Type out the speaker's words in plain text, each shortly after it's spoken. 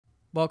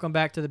Welcome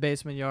back to the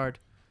basement yard.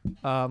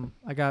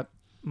 I got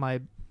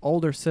my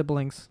older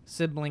siblings. I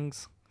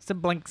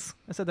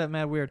said that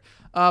mad weird.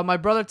 My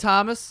brother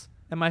Thomas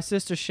and my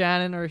sister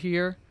Shannon are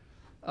here.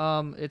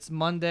 It's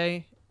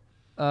Monday.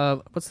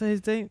 What's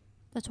today's date?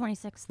 The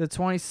 26th. The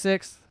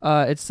 26th.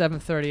 It's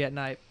 7:30 at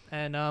night.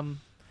 And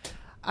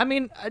I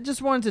mean, I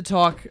just wanted to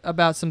talk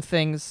about some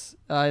things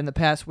in the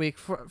past week.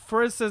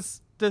 For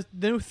instance, the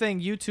new thing,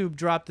 YouTube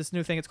dropped this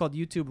new thing. It's called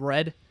YouTube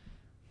Red,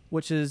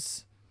 which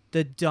is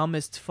the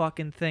dumbest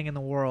fucking thing in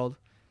the world.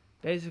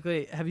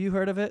 Basically, have you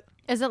heard of it?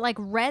 Is it like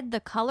red, the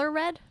color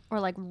red, or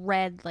like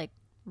red, like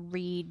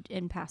read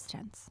in past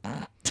tense?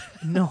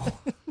 No.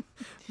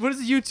 What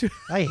is YouTube?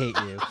 I hate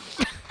you.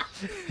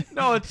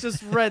 No, it's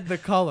just red, the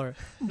color.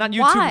 Not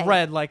YouTube Why?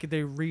 Red, like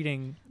they're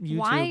reading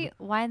YouTube.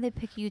 Why did they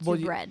pick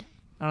YouTube Red?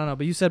 I don't know,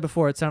 but you said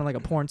before it sounded like a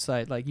porn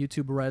site, like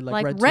YouTube Red,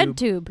 like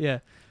RedTube. Yeah.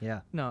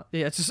 Yeah. No,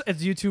 yeah, it's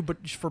YouTube,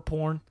 but just for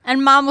porn.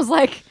 And Mom was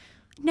like,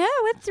 "No,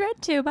 it's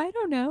RedTube. I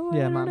don't know."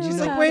 Yeah, I don't Mom, know she's She's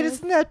like, like, about wait, it."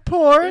 isn't that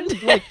porn?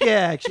 Like, yeah,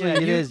 actually, Yeah,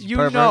 it is. You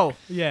pervert. know,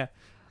 yeah.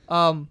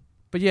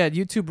 But yeah,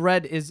 YouTube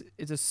Red it's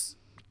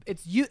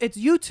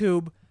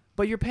YouTube,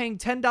 but you're paying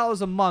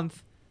 $10 a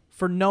month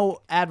for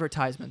no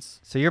advertisements.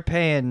 So you're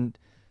paying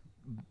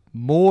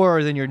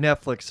more than your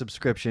Netflix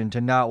subscription to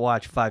not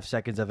watch 5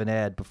 seconds of an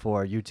ad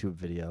before a YouTube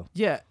video.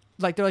 Yeah,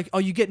 like they're like, oh,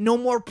 you get no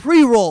more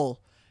pre-roll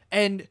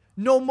and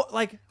no more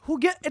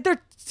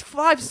they're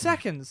 5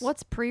 seconds.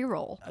 What's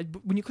pre-roll?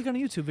 When you click on a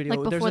YouTube video,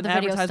 Like there's before an the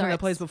video advertisement that starts.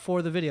 plays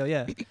before the video.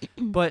 Yeah,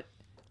 but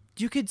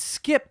you could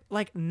skip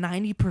like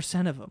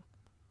 90% of them,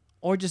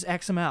 or just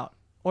X them out,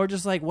 or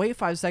just like wait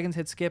 5 seconds,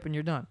 hit skip, and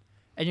you're done.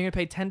 And you're gonna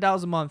pay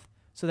 $10 a month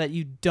so that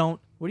you don't.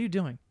 What are you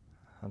doing?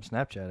 I'm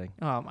Snapchatting.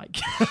 Oh my god.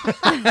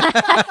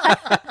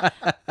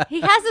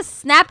 He has a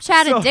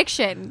Snapchat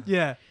addiction.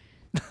 Yeah.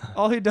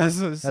 All he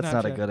does is That's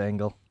not a Snapchat. good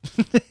angle.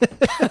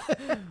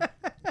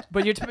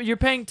 But you're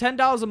paying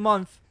 $10 a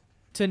month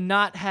to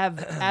not have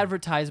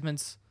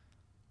advertisements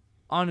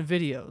on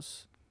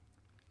videos.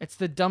 It's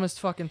the dumbest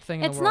fucking thing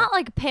in It's the world. not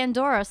like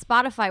Pandora,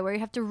 Spotify, where you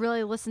have to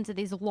really listen to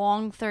these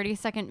long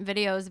 30-second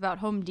videos about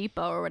Home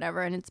Depot or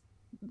whatever, and it's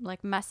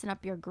like messing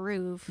up your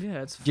groove.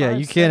 Yeah, it's Yeah,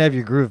 you can't have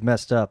your groove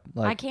messed up.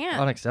 Like, I can't.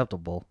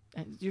 Unacceptable.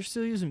 And you're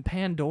still using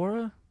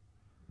Pandora?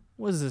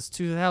 What is this,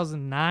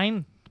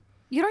 2009?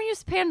 You don't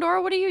use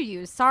Pandora? What do you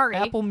use? Sorry.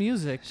 Apple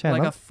Music, Shannon,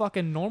 like a look.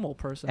 fucking normal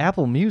person.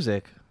 Apple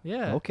Music.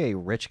 Yeah. Okay,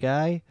 rich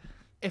guy.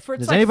 If it's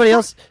Does like anybody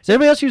else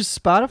use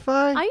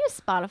Spotify? I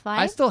use Spotify.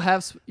 I still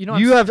have,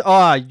 you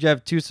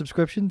have 2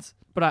 subscriptions?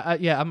 but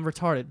I'm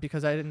retarded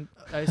because I'm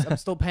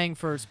still paying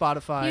for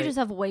Spotify. You just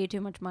have way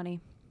too much money.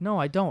 No,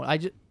 I don't. I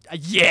just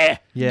yeah.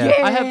 Yeah.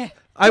 I have.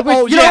 I wish,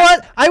 Oh, you know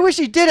what? I wish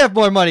he did have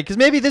more money because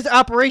maybe this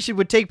operation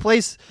would take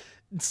place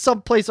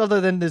someplace other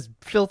than this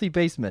filthy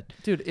basement.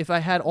 Dude, if I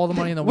had all the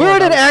money in the We're world,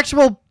 in an I would-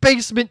 actual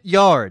basement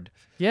yard.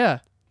 yeah,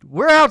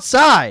 We're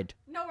outside.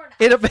 No, we're not.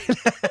 In a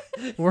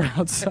we're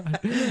outside.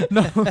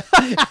 No,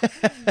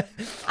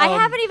 I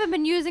haven't even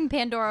been using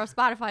Pandora or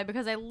Spotify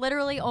because I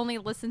literally only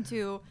listen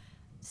to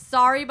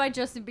Sorry by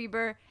Justin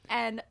Bieber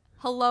and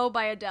Hello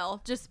by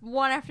Adele. Just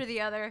one after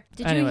the other.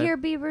 Did Anyway. you hear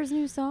Bieber's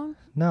new song?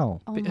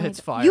 No. Oh my it's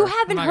God. fire. You I'm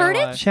haven't not heard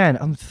gonna it? lie. Shan,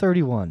 I'm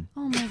 31.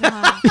 Oh my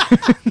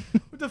God.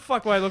 What the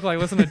fuck would I look like?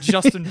 Listen to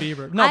Justin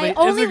Bieber. No, I but it's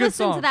only a good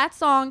listen song. to that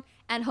song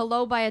and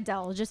Hello by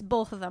Adele. Just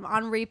both of them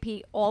on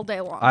repeat all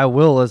day long. I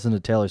will listen to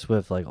Taylor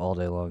Swift like all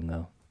day long,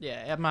 though.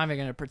 Yeah, I'm not even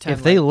gonna pretend.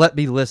 If they let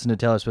me listen to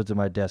Taylor Swift at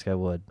my desk, I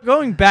would.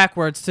 Going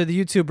backwards to the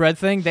YouTube Red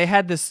thing, they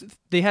had this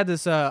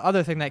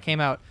other thing that came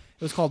out.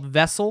 It was called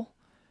Vessel,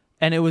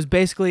 and it was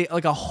basically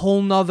like a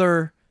whole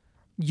nother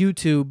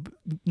YouTube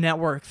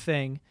network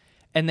thing.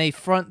 And they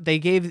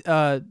gave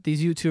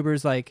these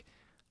YouTubers like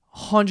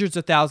hundreds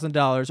of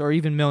 $1,000s or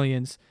even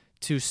millions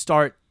to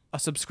start a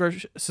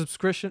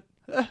subscription.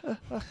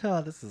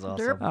 Oh, this is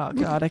awesome. Oh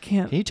God, I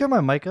can't. Can you turn my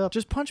mic up?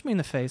 Just punch me in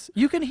the face.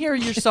 You can hear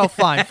yourself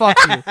fine. Fuck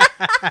you.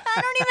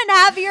 I don't even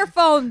have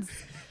earphones.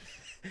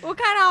 What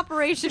kind of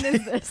operation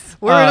is this?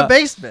 We're in a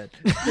basement.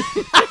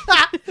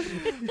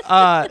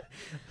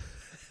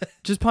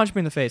 Just punch me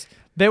in the face.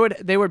 They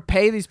would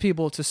pay these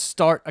people to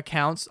start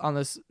accounts on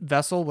this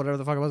Vessel, whatever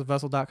the fuck it was,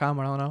 vessel.com,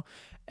 I don't know.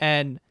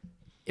 And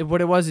what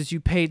it was is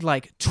you paid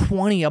like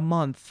 $20 a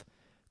month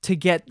to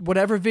get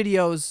whatever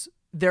videos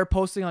they're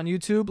posting on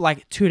YouTube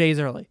like 2 days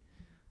early.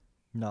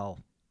 No,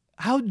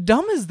 How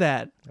dumb is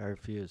that? I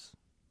refuse.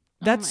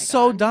 That's my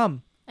so God.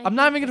 dumb. I I'm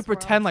not hate even going to this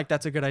pretend world. like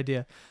that's a good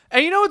idea.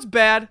 And you know what's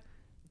bad?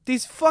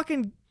 These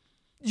fucking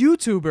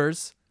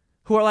YouTubers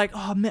who are like,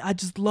 oh man, I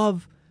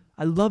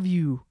love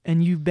you,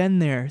 and you've been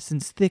there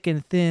since thick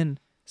and thin.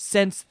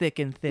 Since thick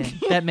and thin.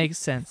 That makes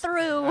sense. I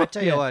Through.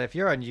 tell you what, if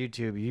you're on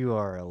YouTube, you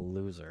are a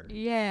loser.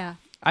 Yeah.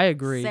 I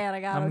agree.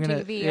 Santa got I'm on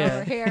gonna- TV yeah.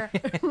 over here.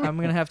 I'm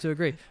gonna have to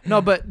agree. No,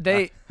 but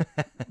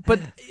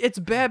it's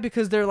bad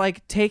because they're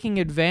like taking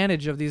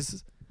advantage of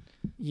these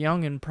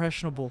young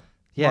impressionable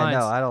Yeah, lines.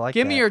 no, I don't like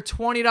Give that. me your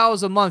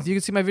 $20 a month. You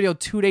can see my video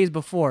 2 days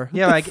before.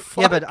 Yeah, What the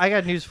fuck? but I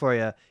got news for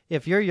you.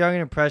 If you're young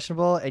and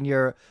impressionable and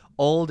your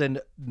old and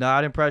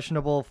not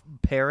impressionable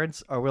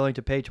parents are willing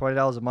to pay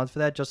 $20 a month for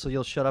that just so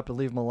you'll shut up and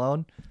leave them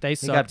alone, They you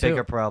suck got too.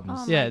 bigger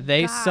problems. Oh Yeah, my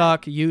they God.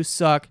 suck. You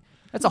suck.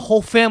 That's a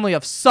whole family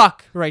of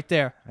suck right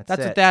there.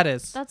 That's it. what that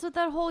is. That's what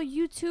that whole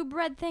YouTube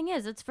Red thing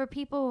is. It's for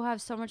people who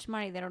have so much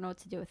money they don't know what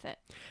to do with it.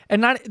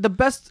 And not the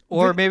best.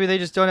 Or maybe they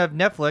just don't have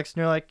Netflix and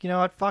you're like, you know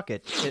what, fuck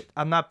it.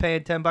 I'm not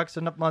paying $10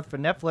 a month for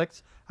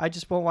Netflix. I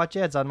just won't watch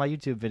ads on my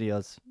YouTube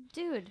videos.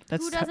 Dude,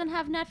 That's who doesn't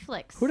have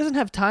Netflix? who doesn't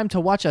have time to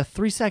watch a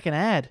 3-second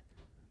ad?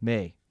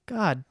 Me.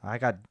 God. I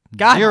got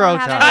God. zero I don't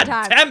have time. any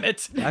time. Damn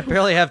it. I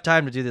barely have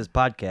time to do this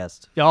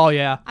podcast. Oh,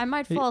 yeah. I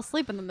might fall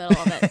asleep in the middle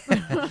of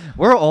it.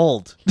 We're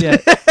old. Yeah.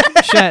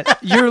 Shet,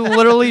 you're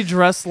literally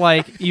dressed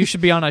like you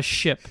should be on a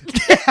ship.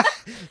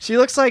 She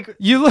looks like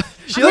You look.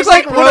 She I'm looks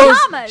like like Rose.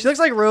 pajamas. She looks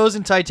like Rose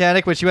in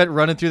Titanic when she went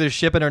running through the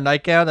ship in her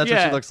nightgown. That's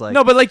what she looks like.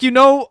 No, but like you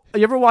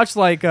ever watch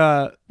like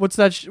what's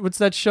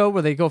that show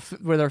where they go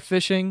where they're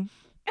fishing?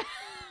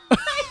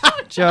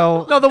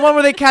 Joe. No, the one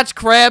where they catch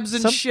crabs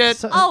and Some- shit.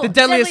 some- Oh, the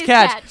deadliest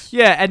catch.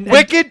 Yeah, and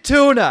Wicked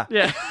tuna.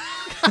 yeah.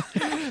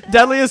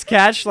 Deadliest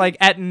catch, like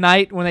at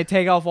night when they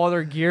take off all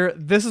their gear.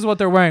 This is what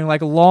they're wearing,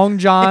 like long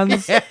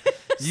johns,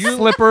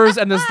 slippers,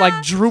 and this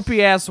like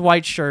droopy ass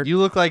white shirt. You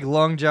look like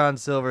Long John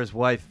Silver's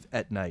wife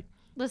at night.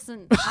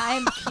 Listen,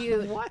 I'm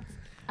cute. What?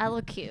 I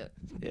look cute.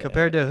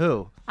 Compared to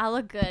who? I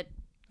look good.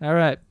 All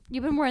right.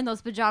 You've been wearing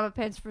those pajama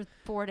pants for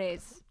 4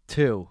 days.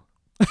 2.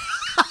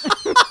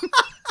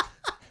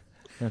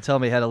 Now tell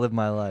me how to live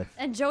my life.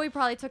 And Joey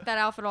probably took that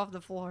outfit off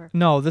the floor.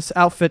 No, this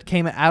outfit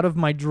came out of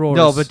my drawers.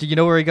 No, but do you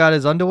know where he got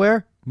his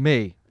underwear?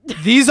 Me.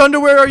 these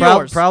underwear are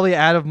yours. Probably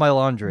out of my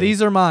laundry.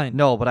 These are mine.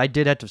 No, but I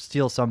did have to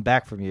steal some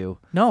back from you.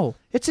 No.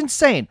 It's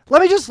insane.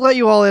 Let me just let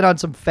you all in on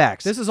some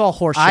facts. This is all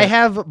horseshit. I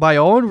have my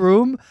own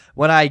room.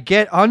 When I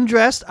get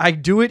undressed, I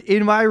do it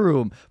in my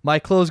room. My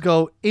clothes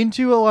go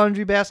into a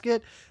laundry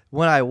basket.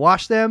 When I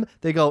wash them,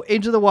 they go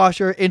into the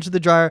washer, into the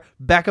dryer,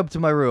 back up to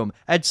my room.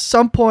 At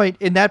some point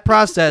in that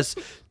process,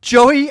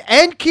 Joey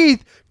and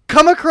Keith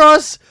come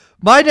across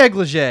my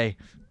negligee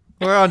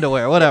or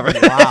underwear, whatever.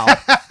 Wow.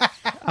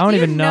 I don't Do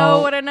you even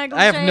know. what a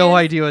negligee I have no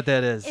is? idea what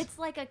that is. It's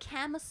like a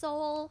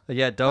camisole.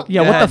 Yeah, don't.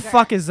 Yeah, go what the ahead.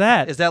 fuck is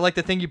that? Is that like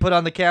the thing you put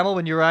on the camel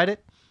when you ride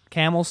it?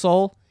 Camel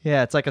sole?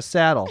 Yeah, it's like a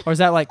saddle. Or is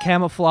that like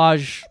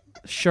camouflage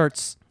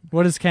shirts?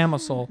 What is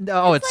camel-sole?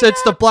 No, it's like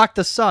to block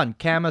the sun.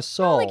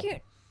 Camisole. Like you-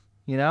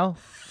 You know?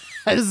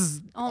 This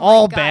is oh my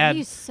all God, bad.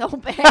 He's so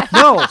bad.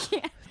 No. I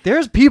can't.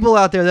 There's people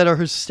out there that are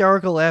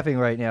hysterical laughing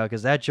right now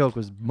because that joke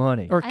was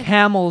money. Or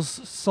camel's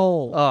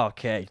soul.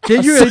 Okay.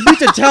 Did you need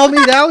to tell me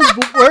that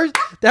was worse?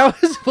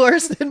 That was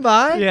worse than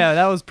mine? Yeah,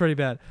 that was pretty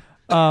bad.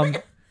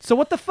 So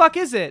what the fuck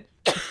is it?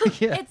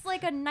 Yeah. It's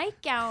like a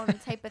nightgown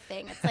type of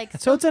thing. It's like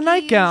So it's a silky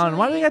nightgown.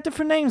 Why do they usually. got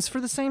different names for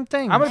the same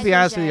thing? I'm gonna be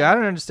honest with you. Negligee. I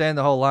don't understand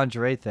the whole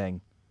lingerie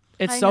thing.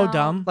 It's I so know.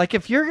 dumb. Like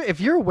if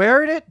you're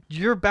wearing it,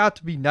 you're about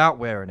to be not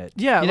wearing it.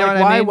 Yeah, you know like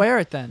what why I mean? wear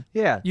it then?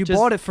 Yeah, You just-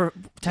 bought it for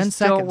 10 just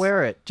seconds. Don't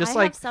wear it. Just I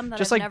like have some that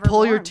just I've like never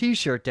pull your worn.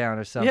 t-shirt down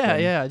or something.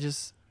 Yeah,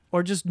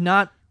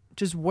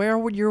 just wear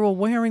what you were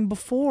wearing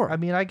before. I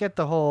mean, I get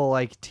the whole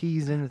like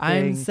teasing thing.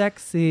 I'm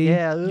sexy.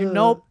 Yeah,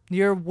 Nope.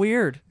 You're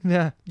weird.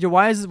 Yeah.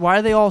 Why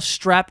are they all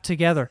strapped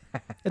together?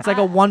 It's like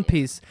a one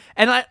piece.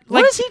 And I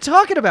What like is he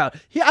talking about?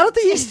 I don't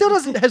think he still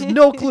has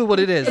no clue what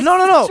it is.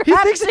 No. He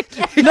thinks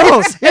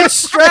No, it's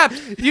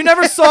strapped. You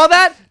never saw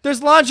that?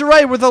 There's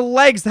lingerie where the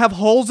legs have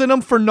holes in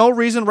them for no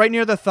reason right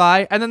near the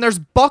thigh, and then there's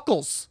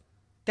buckles.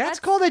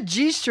 That's called a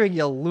G-string,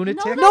 you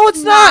lunatic. No, No,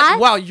 it's not. not.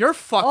 Wow, you're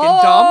fucking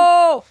dumb.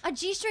 Oh, a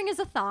G-string is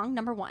a thong.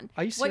 Number one.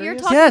 Are you What you're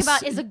serious? talking Yes.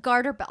 about is a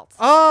garter belt.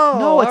 Oh,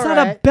 No, it's all not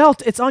a right.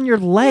 belt. It's on your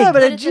leg. Yeah,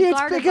 but It's G- it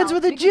garter begins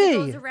belt with a because it G.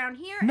 goes around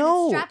here and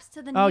No. it straps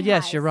to the knee Oh,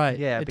 yes, highs. you're right.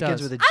 Yeah, it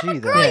begins does. with a I'm a G.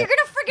 girl. though. You're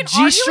gonna freaking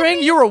argue with G-string?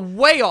 me? You were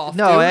way off,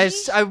 No, dude.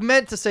 I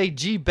meant to say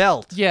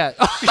G-belt. Yeah.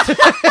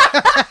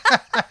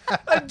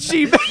 A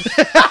G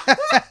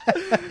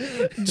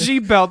G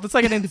belt. That's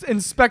like an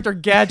Inspector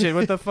Gadget.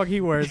 What the fuck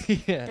he wears?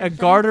 Yeah. A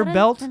garter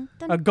belt?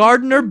 A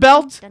gardener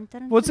belt?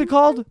 What's it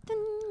called?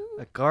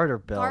 A garter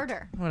belt.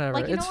 Garter. Whatever.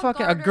 Like, you It's know what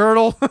fucking a garter-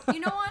 girdle. You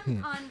know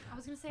on I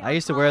was gonna say. I on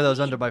used to wear those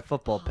Halloween- under my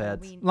football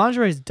pads. Halloween.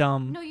 Lingerie's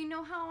dumb. No, you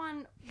know how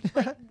on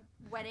like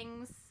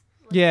weddings.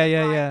 Like, Yeah, the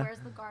yeah, bride yeah. wears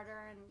the garter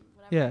and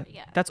whatever. Yeah.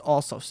 Yeah. That's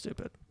also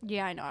stupid.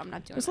 Yeah, I know. I'm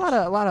not doing. There's a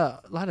that.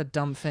 lot of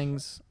dumb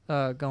things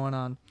going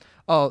on.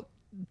 Oh,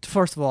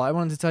 first of all, I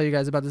wanted to tell you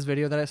guys about this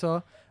video that I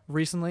saw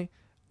recently.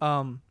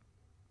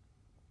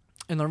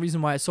 And the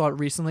reason why I saw it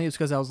recently is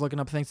because I was looking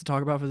up things to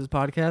talk about for this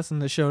podcast, and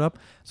this showed up.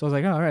 So I was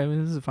like, oh, all right,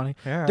 this is funny.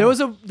 Yeah. There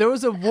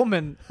was a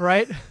woman,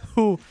 right,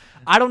 who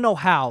I don't know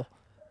how,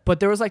 but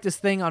there was like this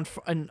thing on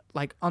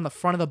the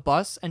front of the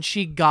bus, and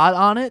she got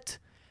on it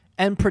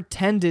and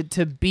pretended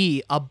to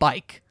be a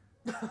bike.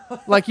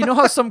 Like, you know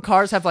how some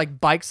cars have like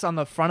bikes on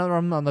the front of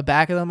them, on the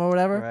back of them, or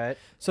whatever. Right.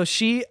 So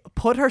she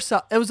put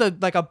herself. It was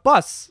like a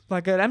bus,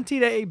 like an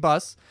MTA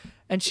bus,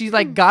 and she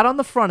like got on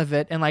the front of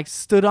it and like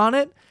stood on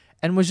it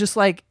and was just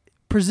like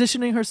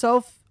positioning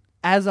herself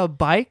as a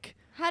bike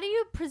How do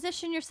you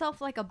position yourself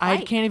like a I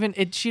bike? can't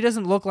even. She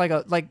doesn't look like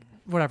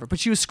whatever. But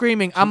she was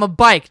screaming, "I'm a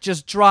bike,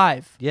 just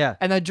drive." Yeah.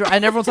 And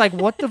and everyone's like,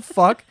 "What the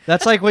fuck?"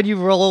 That's like when you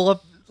roll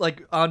up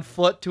like on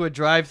foot to a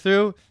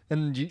drive-through,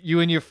 and you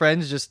and your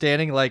friends just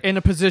standing like In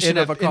a position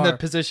of a car. In the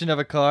position of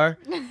a car,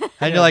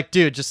 and you're like,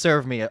 "Dude, just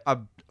serve me.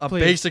 I'm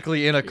Please.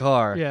 basically in a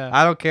car. Yeah.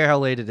 I don't care how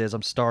late it is.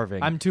 I'm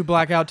starving. I'm too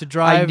blackout to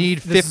drive. I need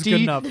This is good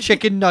 50 enough.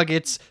 chicken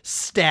nuggets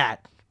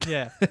stat."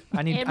 Yeah,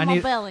 I need. In I my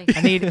need. belly.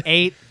 I need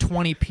 8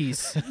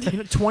 20-piece.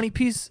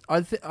 20-piece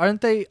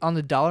aren't they on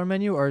the dollar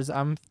menu or is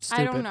I'm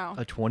stupid? I don't know.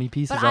 A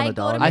 20-piece But is on I the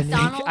go dollar to I menu.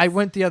 think McDonald's. I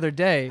went the other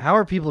day. How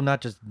are people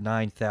not just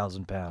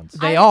 9,000 pounds?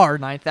 They are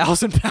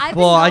 9,000 pounds. I've been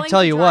Well, I going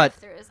tell to you what.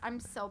 drive-thrus. I'm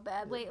so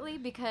bad lately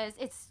because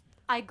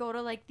I go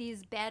to like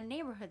these bad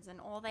neighborhoods and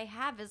all they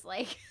have is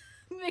like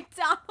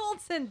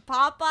McDonald's and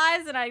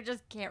Popeyes and I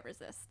just can't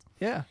resist.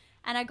 Yeah,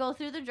 And I go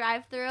through the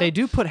drive-thru. they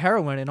do put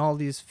heroin in all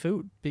these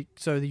food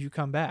so that you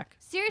come back.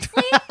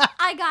 Seriously,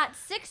 I got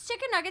 6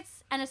 chicken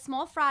nuggets and a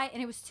small fry, and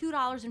it was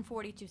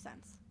 $2.42.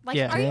 Like,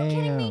 Yeah. are you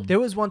kidding me? There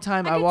was one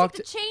time I could walked.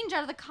 take the change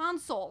out of the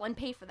console and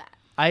pay for that.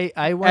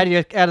 I went.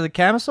 Out of the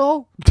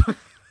camisole?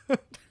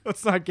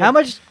 Let's not get How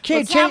much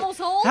change? Camel's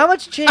hole? How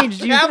much change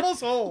do you?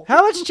 hole.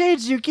 How much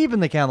change do you keep in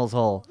the camel's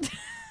hole?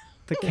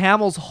 The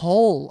camel's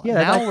hole. Yeah,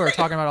 now that- we're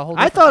talking about a whole.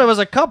 I thought it was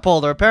a cup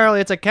holder. Apparently,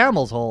 it's a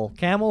camel's hole.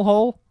 camel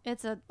hole. I'm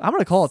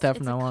gonna call it that it's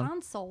from now a on.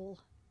 console.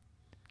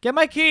 Get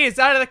my keys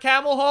out of the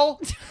camel hole.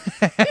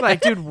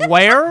 Like, dude,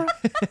 where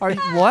are you?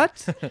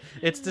 What?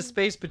 It's the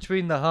space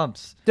between the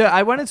humps. Dude,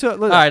 I went into it.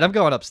 All right, I'm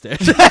going upstairs.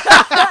 Go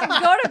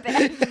to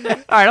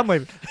bed. All right, I'm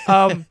leaving.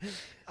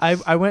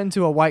 I went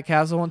into a White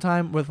Castle one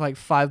time with like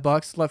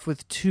 $5, left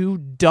with 2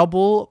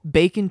 double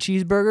bacon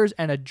cheeseburgers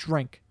and a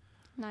drink.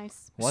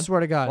 Nice. One- Swear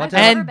to God, one time-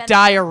 I've never and been-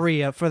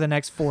 diarrhea for the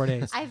next 4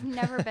 days. I've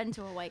never been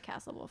to a White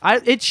Castle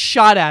before. It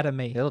shot out of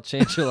me. It'll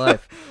change your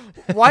life.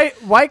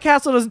 White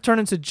Castle doesn't turn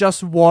into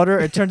just water;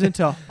 it turns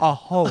into a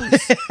hose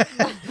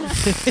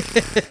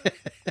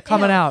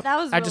coming Ew, out. that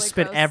was I just really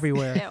spit gross.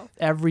 everywhere. Ew.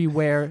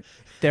 Everywhere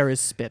there is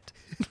spit.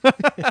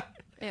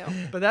 Ew.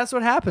 But that's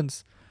what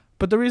happens.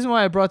 But the reason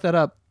why I brought that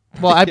up,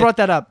 well, I brought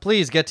that up.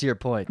 Please get to your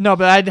point. No,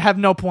 but I have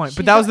no point.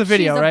 But She's that was a- the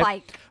video, she's a right?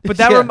 bike. But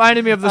that Yeah.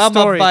 reminded me of the I'm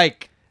story. a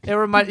bike. It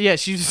reminded, yeah,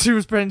 she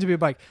was pretending to be a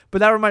bike. But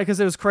that reminded, because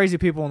there was crazy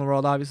people in the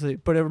world, obviously.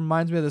 But it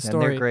reminds me of the And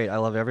story. they're great. I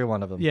love every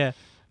one of them. Yeah,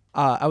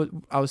 I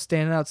was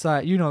standing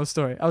outside. You know the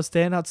story. I was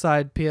standing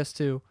outside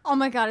PS2 Oh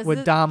my God. Is with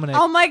this... Dominic.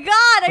 Oh my God.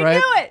 I Right?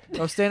 knew it.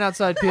 I was standing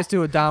outside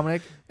PS2 with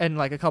Dominic and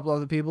like a couple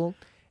other people,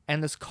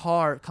 and this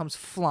car comes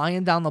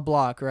flying down the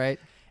block, right?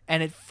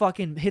 And it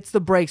fucking hits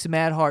the brakes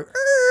mad hard,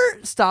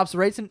 stops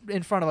right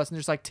in front of us, and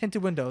there's like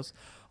tinted windows.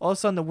 All of a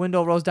sudden, the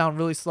window rolls down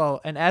really slow,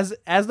 and as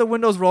the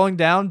window's rolling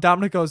down,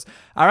 Dominic goes,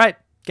 "All right,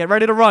 get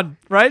ready to run,"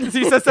 right?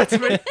 He says that to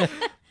me.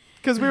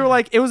 Because we were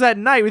like, it was at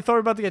night. We thought we were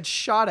about to get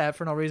shot at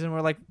for no reason.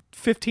 We're like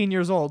 15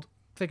 years old,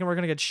 thinking we're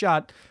going to get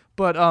shot.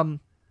 But,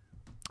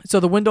 so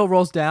the window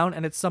rolls down,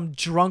 and it's some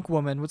drunk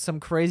woman with some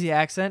crazy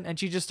accent, and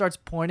she just starts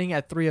pointing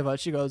at 3 of us.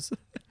 She goes,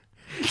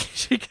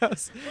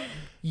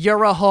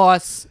 "You're a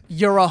horse,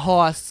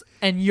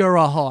 and you're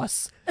a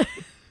horse."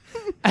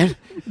 And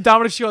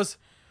Dominic, she goes,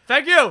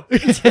 "Thank you."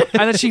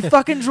 And then she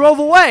fucking drove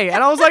away.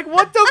 And I was like,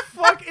 what the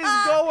fuck is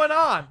going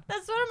on?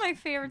 That's one of my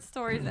favorite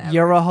stories ever.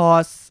 You're a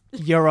horse,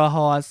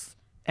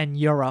 and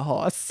you're a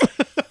horse.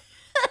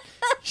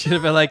 Should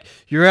have been like,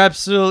 you're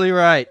absolutely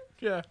right.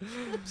 Yeah.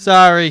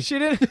 Sorry. She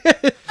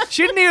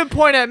didn't even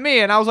point at me,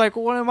 and I was like,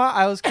 what am I?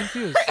 I was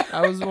confused.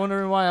 I was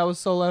wondering why I was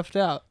so left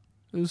out.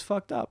 It was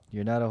fucked up.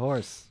 You're not a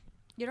horse.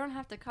 You don't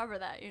have to cover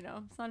that, you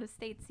know. It's not a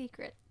state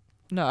secret.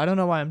 No, I don't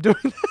know why I'm doing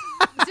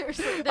that.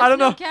 Seriously, there's I don't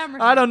no know.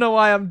 camera I here. don't know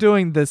why I'm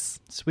doing this.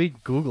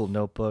 Sweet Google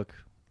notebook.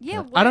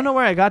 Yeah, I don't know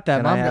where I got that.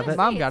 Can I have Mom, it?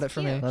 Mom It's got it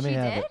for me. cute. Let me She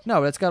have did? it.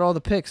 No, but it's got all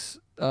the pics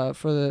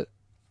for the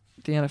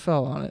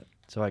NFL on it.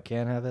 So I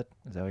can have it?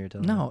 Is that what you're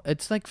telling me? No,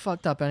 it's like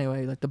fucked up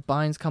anyway. Like the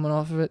bind's coming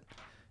off of it.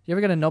 You ever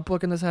get a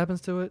notebook and this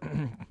happens to it?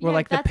 Where Yeah,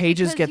 like the that's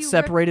pages because get you rip-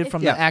 separated if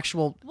from you- the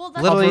actual. Well,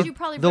 that's Literally because you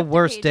probably the ripped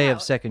worst page day of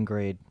out. second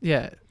grade.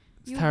 Yeah,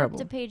 it's You terrible.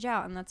 ripped a page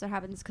out, and that's what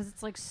happens because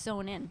it's like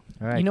sewn in.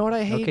 All right. You know what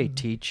I hate? Okay,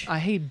 teach. I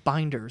hate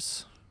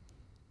binders.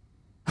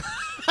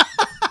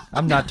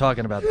 I'm not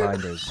talking about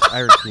binders. I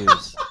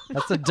refuse.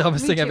 That's the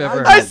dumbest Me thing I've too.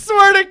 ever I heard.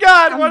 swear to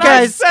God, when I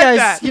Guys, said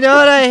that, you know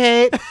what I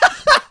hate?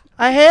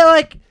 I hate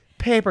like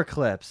paper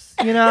clips,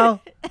 you know?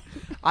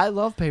 I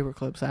love paper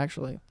clips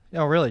actually.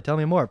 Oh, really? Tell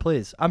me more,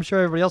 please. I'm sure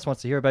everybody else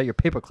wants to hear about your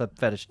paperclip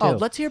fetish, too. Oh,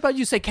 let's hear about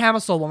you say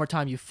camisole one more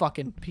time, you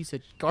fucking piece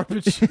of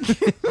garbage.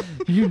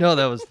 You know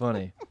that was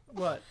funny.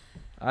 What?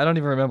 I don't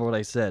even remember what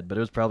I said, but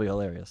it was probably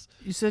hilarious.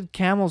 You said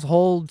camels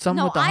hold something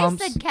No, with the I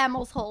humps. said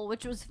camel's hole,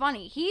 which was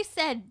funny. He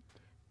said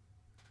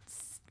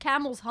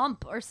camel's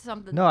hump or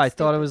something. No, I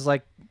thought it stupid. was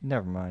like,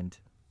 never mind.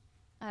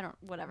 I don't.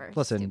 Whatever.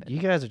 Listen, Stupid. you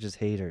guys are just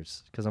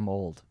haters because I'm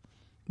old.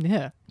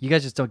 Yeah. You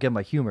guys just don't get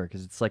my humor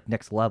because it's like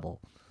next level.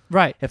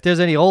 Right. If there's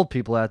any old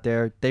people out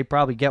there, they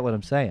probably get what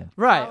I'm saying.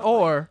 Right. Probably.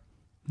 Or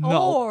No.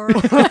 Or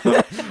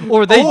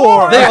Or they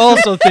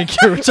also think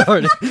you're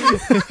retarded.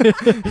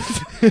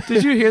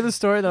 Did you hear the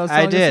story that I was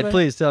telling I did. yesterday?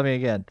 Please tell me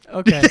again.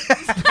 Okay.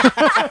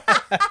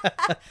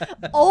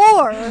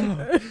 or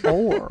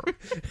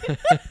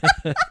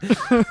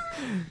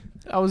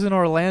I was in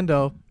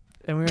Orlando,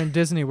 and we were in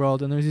Disney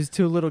World, and there's these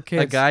two little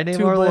kids. A guy named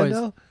two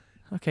Orlando? Boys.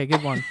 Okay,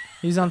 good one.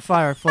 He's on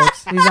fire,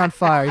 folks. He's on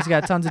fire. He's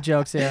got tons of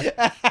jokes here.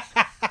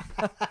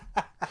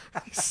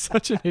 He's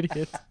such an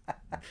idiot.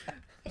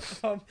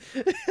 No,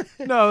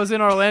 I was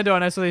in Orlando,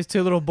 and I saw these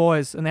two little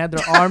boys, and they had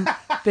their arms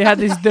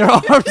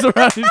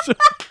around each other.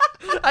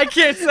 I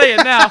can't say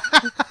it now.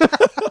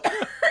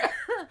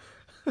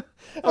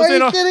 Are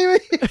you kidding me?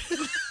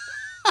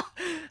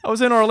 I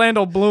was in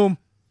Orlando Bloom.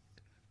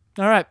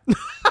 All right.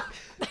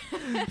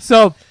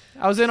 So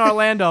I was in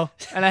Orlando,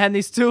 and I had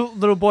these two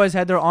little boys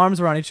had their arms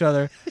around each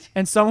other,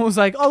 and someone was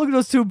like, "Oh, look at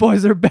those two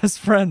boys. They're best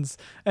friends."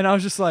 And I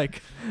was just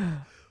like,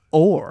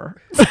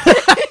 "Or."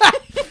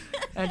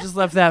 And I just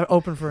left that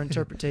open for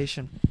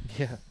interpretation.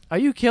 Yeah. Are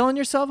you killing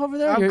yourself over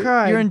there? I'm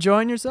crying. You're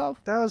enjoying yourself?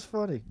 That was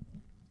funny.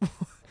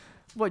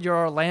 What, you're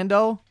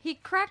Orlando? he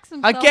cracks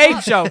himself A gay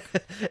up. joke.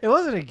 It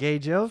wasn't a gay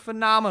joke.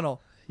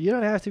 Phenomenal. You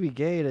don't have to be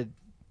gay to,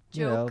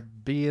 Joke.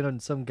 be in on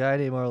some guy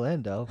named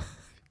Orlando.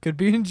 Could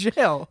be in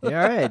jail.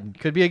 Yeah, all right.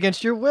 Could be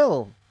against your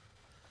will.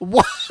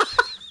 What?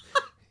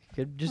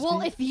 Could just Well,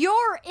 be. if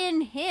you're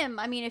in him,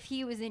 I mean,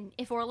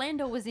 if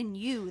Orlando was in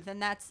you, then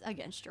that's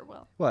against your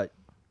will. What?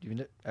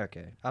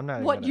 Okay. I'm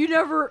not. What gonna, you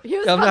never? He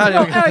was I'm about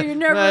not to go, even oh, gonna, you I'm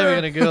never. not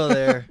even gonna go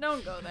there.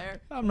 Don't go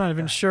there. I'm not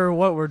even sure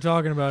what we're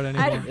talking about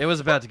anymore. It was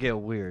about to get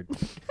weird.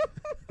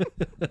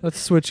 Let's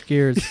switch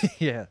gears.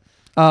 Yeah.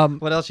 Um,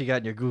 What else you got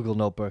in your Google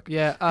notebook?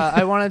 yeah,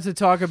 I wanted to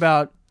talk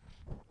about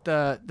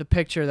the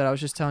picture that I was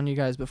just telling you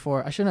guys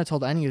before. I shouldn't have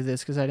told any of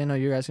this because I didn't know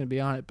you guys were gonna be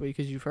on it, but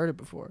because you've heard it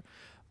before.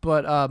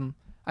 But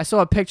I saw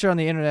a picture on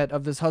the internet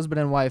of this husband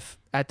and wife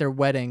at their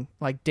wedding,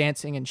 like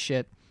dancing and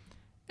shit.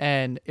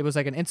 And it was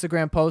like an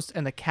Instagram post,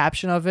 and the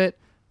caption of it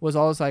was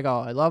always like, "Oh,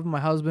 I love my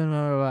husband,"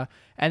 blah, blah, blah.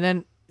 And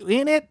then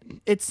in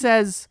it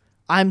says,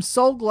 "I'm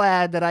so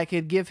glad that I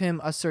could give him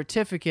a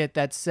certificate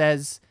that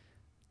says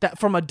that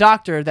from a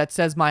doctor that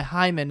says my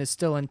hymen is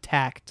still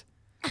intact."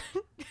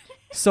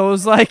 So it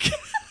was like,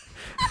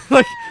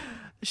 like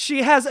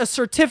she has a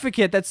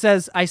certificate that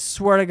says, "I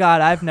swear to God,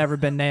 I've never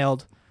been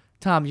nailed."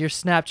 Tom, you're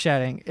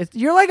Snapchatting.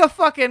 You're like a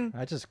fucking.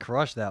 I just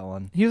crushed that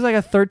one. He was like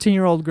a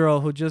 13-year-old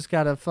girl who just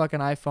got a fucking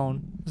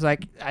iPhone. He's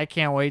like, I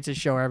can't wait to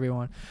show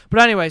everyone.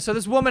 But anyway, so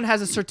this woman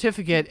has a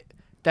certificate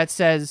that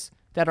says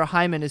that her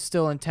hymen is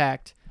still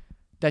intact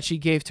that she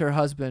gave to her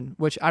husband,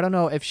 which I don't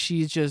know if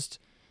she's just.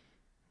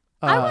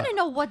 I want to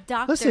know what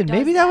doctor. Listen, does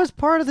maybe that was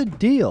part of the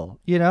deal.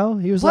 He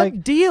was What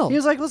like, deal? He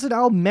was like, listen,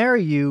 I'll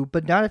marry you,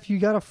 but not if you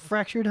got a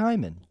fractured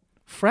hymen.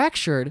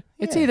 Fractured.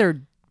 It's Yeah.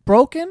 either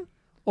broken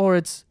or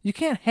it's. You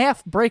can't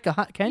half break a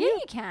hymen. Can Yeah, you?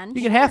 you can.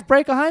 You can half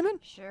break a hymen?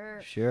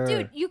 Sure. Sure.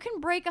 Dude, you can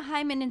break a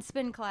hymen in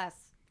spin class.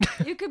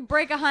 You could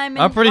break a hymen.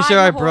 I'm pretty sure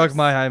I riding a broke horse.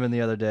 my hymen the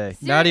other day.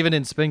 Not even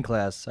in spin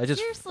class. I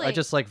Seriously.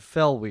 just like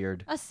fell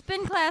weird. A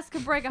spin class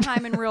could break a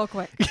hymen real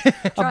quick.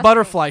 A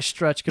butterfly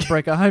stretch could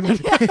break a hymen.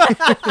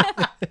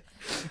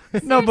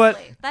 No, but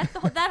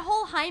Seriously, that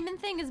whole hymen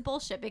thing is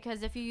bullshit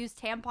because if you use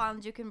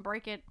tampons, you can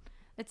break it.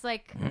 It's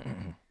like,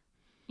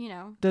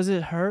 does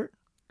it hurt?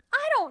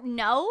 I don't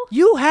know.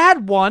 You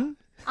had one.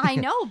 I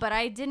know, but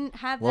I didn't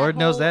have that. Lord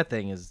knows whole- that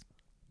thing is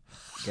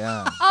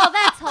gone. Oh,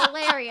 that's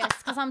hilarious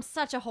because I'm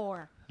such a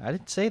whore. I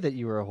didn't say that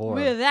you were a whore.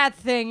 Well, that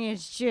thing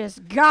is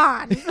just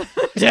gone.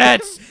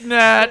 That's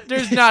not.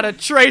 There's not a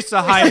trace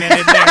of hymen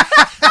in there.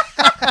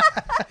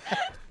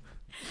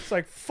 It's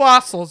like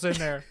fossils in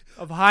there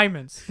of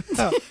hymens.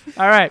 Oh,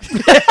 all right.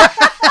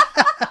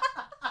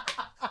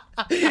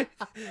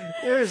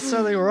 There's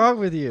something wrong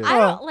with you. I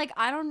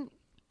don't.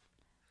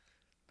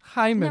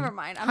 Hymen. Never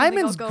mind. I'm gonna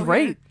Hymen's go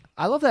great. here.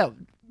 I love that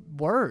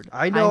word.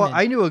 I know. Hymen.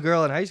 I knew a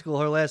girl in high school.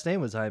 Her last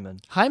name was Hymen.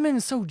 Hymen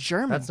is so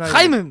German. That's not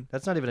Hymen. Even,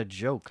 that's not even a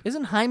joke.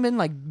 Isn't Hymen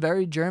like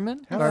very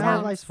German? How Or the hell not?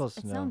 am I supposed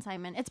It to know? sounds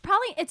Hymen.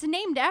 It's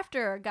named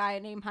after a guy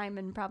named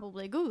Hymen.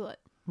 Probably Google it.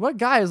 What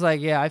guy is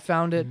like? Yeah, I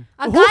found it.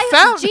 A Who guy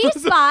found G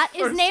spot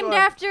is First named one.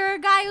 after a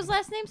guy whose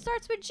last name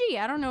starts with G.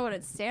 I don't know what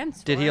it stands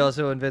for. Did he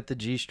also invent the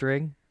G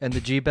string and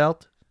the G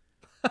belt?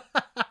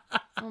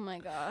 Oh my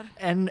god.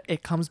 And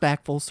it comes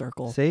back full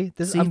circle. See,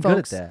 See, I'm good at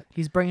folks, that.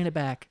 He's bringing it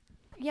back.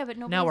 Yeah, but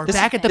nobody. Now we're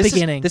back at the This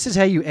beginning. This is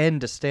how you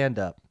end a stand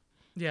up.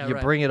 Yeah, You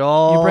right. bring it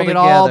all. You bring it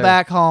together, all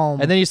back home.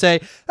 and then you say,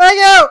 "Thank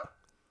you."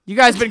 You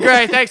guys been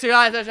great. Thanks for your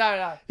guys. And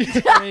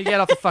then you get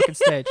off the fucking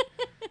stage.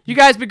 You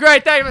guys been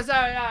great. Thank you for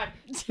saying.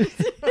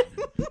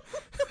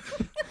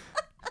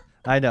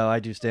 I know. I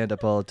do stand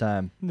up all the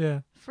time.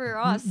 Yeah. for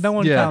us. No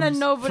one Yeah. And comes. then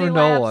nobody For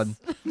no laughs.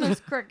 one. There's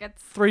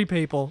crickets. 3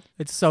 people.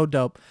 It's so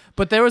dope.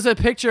 But there was a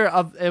picture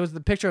of it was the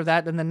picture of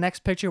that, and the next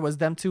picture was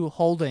them two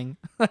holding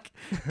like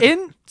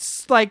in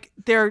like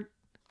their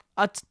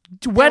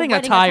wedding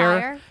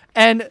attire,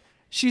 and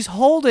she's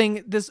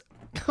holding this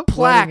plaque.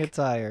 Wedding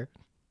attire.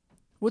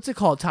 What's it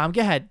called, Tom?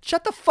 Go ahead.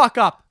 Shut the fuck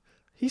up.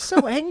 He's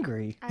so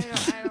angry. I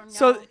don't know.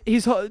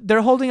 So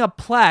they're holding a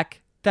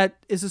plaque that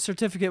is a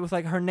certificate with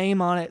like her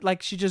name on it,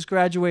 like she just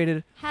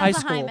graduated high Has a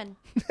school. hymen.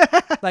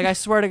 Like I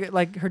swear to,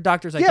 like her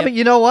doctor's like, Yeah, but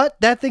you know what?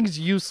 That thing's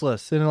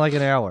useless in like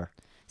an hour.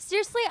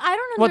 Seriously, I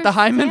don't What, the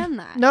understand hymen?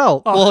 that.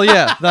 No. Oh. Well,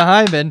 yeah, the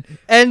hymen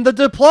and the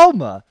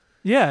diploma.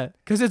 yeah,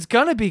 because it's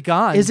gonna be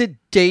gone. Is it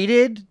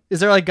dated? Is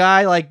there a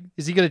guy like?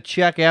 Is he gonna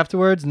check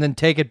afterwards and then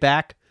take it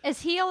back?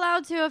 Is he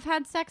allowed to have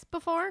had sex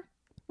before?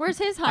 Where's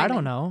his hymen? I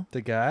don't know.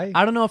 The guy?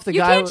 I don't know if the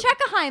You guy. can't check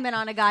a hymen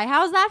on a guy.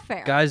 How's that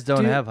fair? Guys don't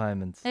Dude. have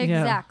hymens.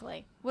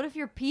 Exactly. What if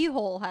your pee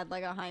hole had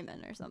like a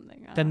hymen or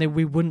something? I Then don't know.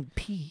 we wouldn't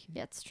pee.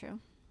 Yeah, it's true.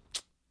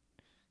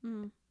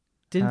 Mm.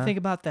 Didn't Huh? think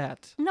about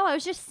that, No, I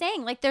was just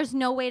saying, like, there's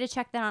no way to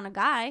check that on a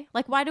guy.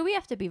 Like, why do we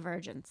have to be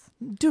virgins?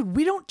 dude.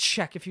 We don't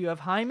check if you have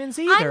hymens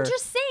either. I'm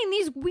just saying,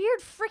 these weird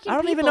freaking I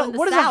don't people even know in the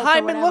what does a South or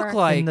hymen look whatever.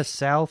 like. In the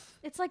South,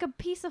 It's like a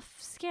piece of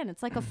skin.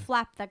 It's like a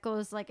flap that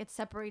goes, like, it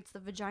separates the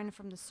vagina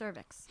from the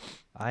cervix.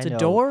 It's a know,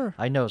 door?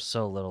 I know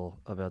so little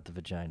about the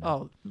vagina.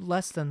 Oh,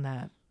 less than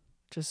that.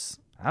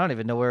 Just I don't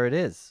even know where it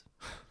is.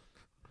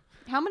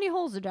 How many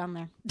holes are down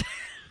there?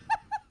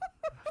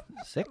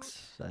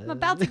 6? I'm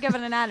about to give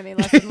an anatomy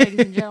lesson, ladies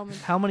and gentlemen.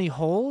 how many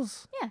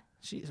holes? Yeah.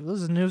 Jeez, well,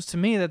 this is news to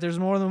me that there's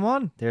more than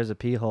one. There's a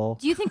pee hole.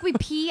 Do you think we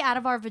pee out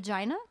of our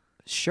vagina?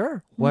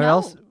 Sure. Where No,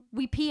 else?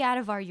 We pee out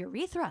of our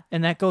urethra.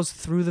 And that goes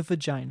through the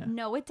vagina.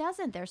 No, it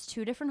doesn't. There's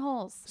two different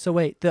holes. So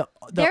wait, the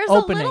There's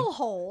opening. a little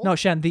hole. No,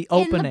 Shen, the in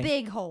opening. the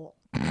big hole.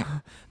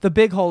 The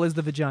big hole is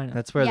the vagina.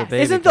 That's where Yes. the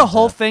baby Isn't the comes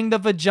whole out. thing the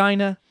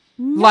vagina?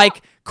 No.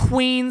 Like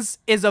Queens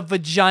is a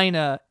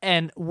vagina,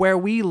 and where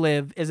we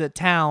live is a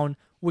town,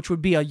 which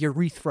would be a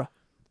urethra.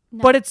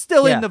 No. But it's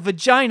still Yeah. in the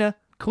vagina.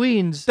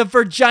 Queens? The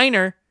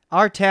vagina.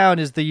 Our town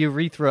is the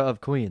urethra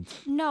of Queens.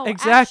 No,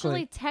 Exactly.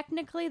 actually,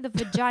 technically, the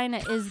vagina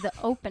is the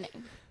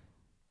opening.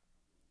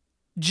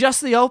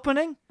 Just the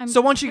opening. I'm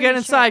So once you get pretty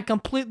inside, sure.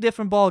 complete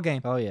different ball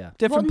game. Oh yeah.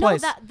 Different well,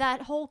 place. no,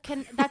 that whole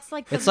can. That's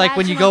like. The It's like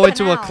when you vaginal go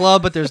into a canal.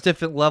 club, but there's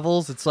different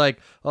levels. It's like,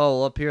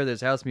 oh, up here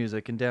there's house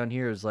music, and down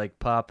here is like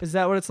pop. Is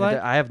that what it's And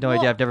like? I have no Well,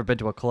 idea. I've never been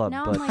to a club,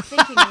 Now but I'm like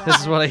thinking about this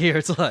is it. what I hear.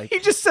 It's like, He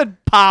just said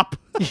pop.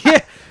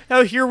 yeah,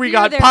 Oh, here we Here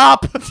got there-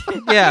 pop.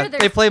 yeah. Here They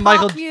there's play pop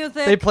Michael.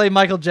 music. They play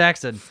Michael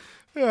Jackson.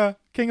 Yeah,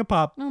 king of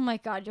pop. Oh my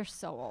god, you're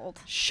so old.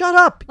 Shut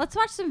up. Let's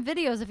watch some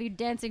videos of you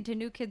dancing to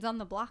New Kids on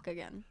the Block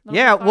again. That'll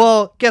Yeah, be fun.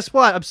 well, guess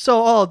what? I'm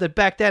so old that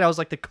back then I was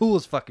like the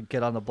coolest fucking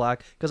kid on the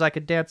block because I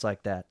could dance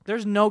like that.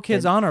 There's no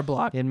kids on our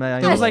block. In my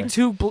There was underwear. like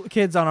two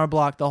kids on our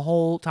block the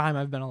whole time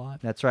I've been alive.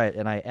 That's right,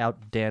 and I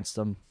outdanced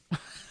them.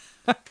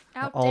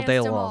 Outdanced all day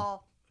them long.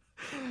 all.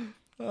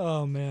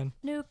 Oh man.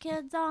 New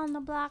Kids on the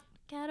Block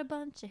got a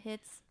bunch of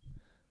hits.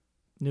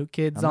 New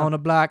kids I'm not- on the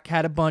block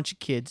had a bunch of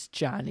kids.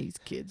 Chinese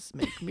kids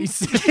make me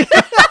sick.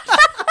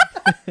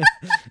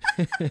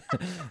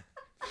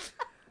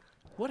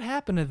 What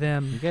happened to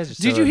them? You guys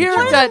are Did so you hear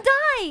One immature. of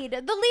them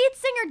died. The lead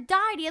singer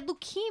died. He had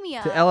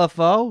leukemia. To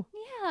LFO?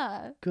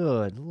 Yeah.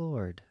 Good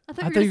lord. I I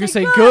thought thought you you were were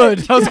saying gonna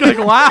say good. I was like,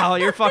 wow,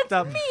 you're fucked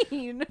up.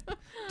 mean.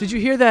 Did you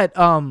hear that?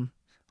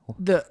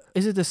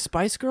 Is it the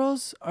Spice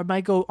Girls or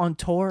might go on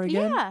tour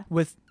again Yeah.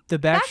 with the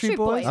Backstreet Backstreet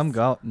Boys? Boys. I'm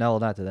going. No,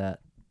 not to that.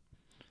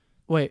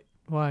 Wait,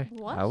 why?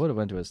 What? I would have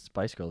went to a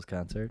Spice Girls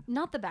concert.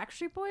 Not the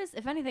Backstreet Boys?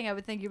 If anything, I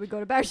would think you would go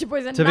to Backstreet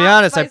Boys and To be not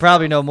honest, I Spice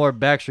probably Girls. know more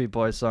Backstreet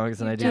Boys songs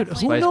than I do Dude,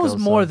 definitely Spice who knows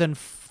Girls more songs. than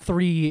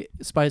 3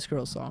 Spice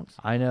Girls songs?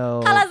 I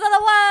know. Colors of the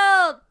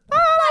world. Light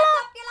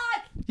up your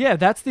life. Yeah,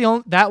 that's the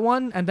only that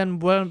one, and then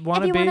If you wanna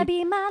wanna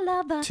be my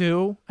lover.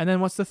 2, and then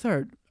what's the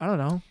third? I don't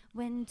know.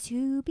 When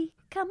to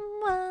become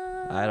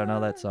one. I don't know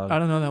that song. I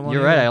don't know that one.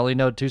 You're right. either. I only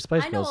know 2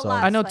 Spice I know Girls a songs.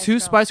 lot. I know Spice 2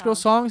 Girls Spice Girls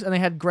songs. songs, and they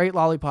had great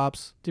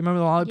lollipops. Do you remember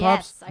the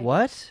lollipops? Yes. I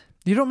What?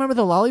 You don't remember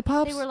the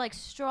lollipops? They were like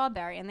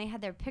strawberry, and they had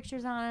their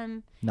pictures on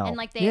them. No. And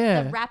like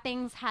Yeah. the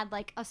wrappings had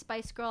like a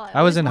Spice Girl.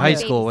 I was in always high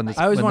wanted school Baby when the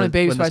Spice. I always when wanted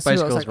Baby when the Spice, Spice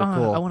too. I was Girls like, were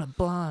 "Oh, cool. I want a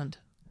blonde.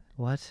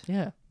 What?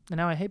 Yeah, and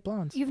now I hate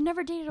blondes. You've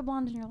never dated a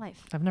blonde in your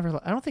life. I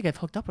don't think I've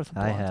hooked up with a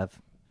blonde. I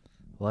have.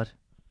 What?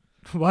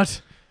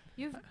 What?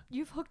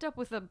 You've hooked up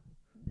with a.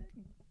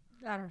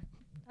 I don't.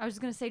 I was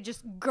gonna say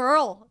just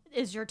girl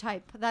is your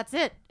type. That's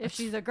it. If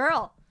she's a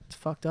girl, It's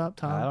fucked up,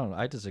 Tom. I don't.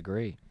 I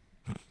disagree.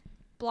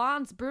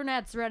 blondes,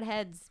 brunettes,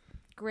 redheads,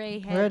 gray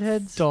heads.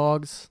 Redheads,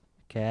 Dogs.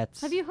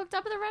 cats. Have you hooked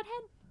up with a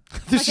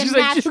redhead? She's a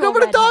like, you natural go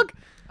with a dog?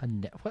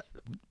 What?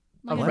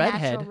 Like A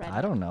natural redhead?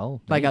 I don't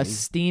know. Like a Maybe.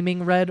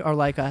 steaming red, or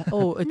like a it's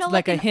No, like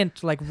like a an-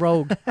 hint, like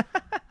Rogue.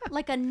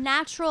 Like a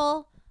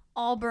natural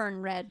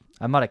auburn red.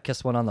 I might have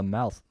kissed one on the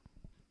mouth.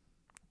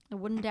 I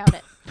wouldn't doubt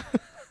it.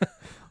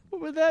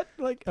 What would that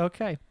like?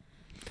 Okay.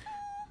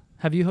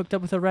 Have you hooked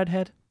up with a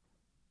redhead?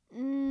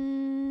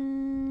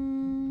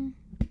 Mm,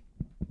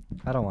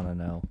 I don't want to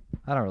know.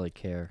 I don't really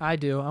care. I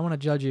do. I want to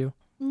judge you.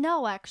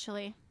 no,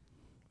 actually.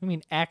 I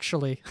mean,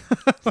 actually.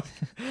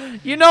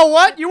 You know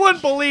what? You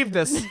wouldn't believe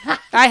this.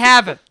 I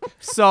haven't.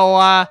 So,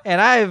 And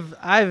I've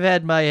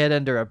had my head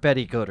under a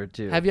petticoat or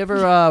two. have you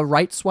ever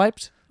right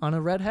swiped on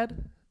a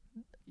redhead?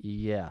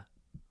 Yeah.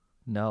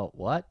 No.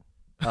 What?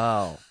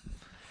 Oh.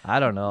 I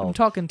don't know. I'm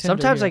talking Tinder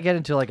Sometimes here. I get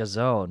into like a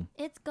zone.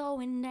 It's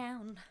going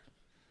down.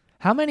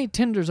 How many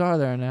Tinders are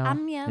there now?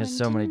 I'm yelling There's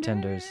so many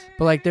Tinder. Tinders.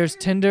 But like, there's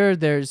Tinder.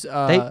 There's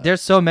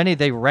There's so many.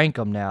 They rank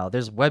them now.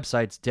 There's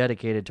websites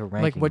dedicated to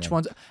ranking. like which them.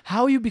 ones?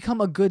 How you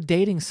become a good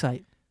dating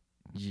site?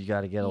 You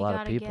got to get a lot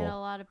of people. You gotta get a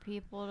lot of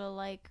people to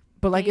like.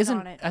 But like, date isn't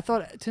on it. I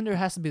thought Tinder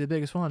has to be the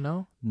biggest one?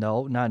 No.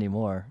 No, not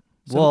anymore.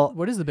 So well,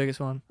 what is the biggest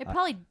one? It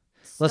probably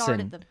listen.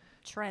 started the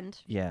trend.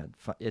 yeah,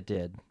 it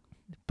did.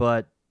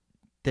 But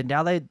then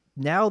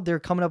now they're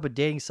coming up with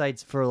dating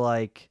sites for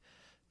like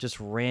just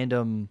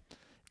random.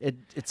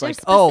 It's There's like,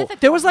 oh, specific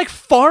There was ones. like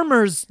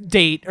Farmer's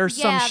Date or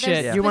some Yeah, there's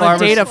shit. Yeah, You want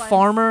to date a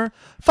Farmers-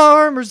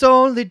 farmer?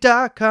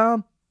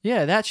 farmersonly.com.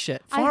 Yeah, that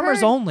shit. I Farmers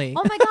heard- only.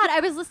 Oh my god, I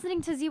was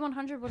listening to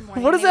Z100 one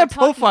morning. What does and they were that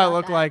talking profile about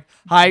look that. like?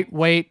 Height,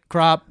 weight,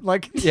 crop,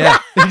 like Yeah,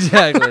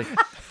 exactly.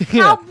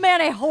 How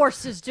many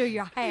horses do you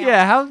have?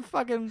 yeah. How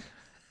fucking.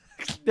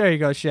 There you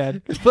go,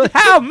 Shed.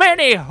 How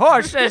many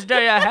horses do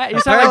you have? You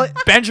sound like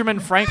Apparently- Benjamin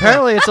Franklin.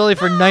 Apparently, it's only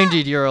for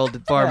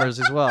 90-year-old farmers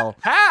as well.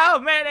 How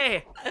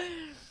many?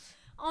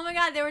 Oh my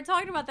god, they were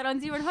talking about that on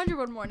Z100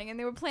 one morning, and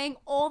they were playing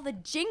all the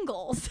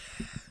jingles.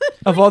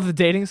 Of all the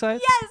dating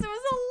sites? Yes, it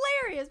was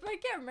hilarious, but I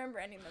can't remember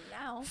any of them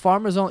now.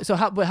 Farmers only. So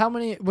how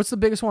many? What's the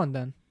biggest one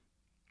then?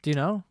 Do you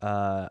know?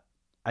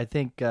 I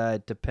think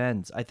it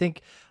depends. I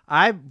think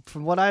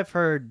from what I've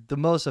heard, the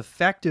most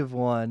effective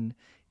one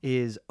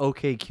is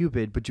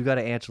OkCupid, but you got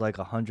to answer like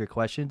 100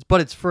 questions,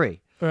 but it's free.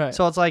 Right.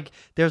 So it's like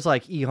there's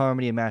like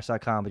eHarmony and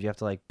Match.com, but you have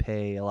to like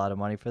pay a lot of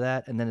money for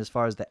that. And then as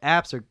far as the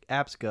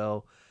apps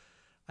go,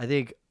 I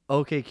think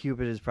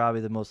OkCupid is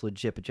probably the most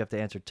legit, but you have to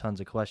answer tons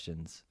of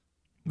questions.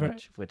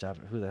 Right.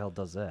 Who the hell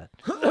does that?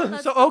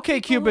 That's So for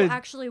people who OkCupid-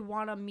 actually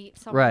want to meet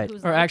someone Right.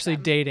 who's or like actually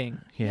them.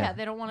 dating. Yeah,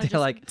 they don't want They're to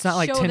just like- It's not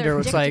like show Tinder. their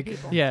It's dick to like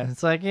people. yeah,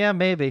 It's like, yeah,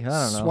 maybe. I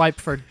don't know. swipe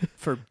for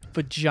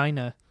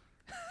vagina.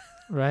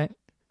 Right.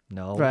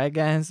 No. Right,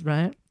 guys.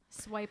 Right.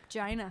 Swipe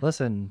gina.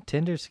 Listen,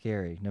 Tinder's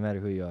scary, no matter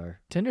who you are.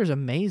 Tinder's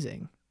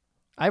amazing.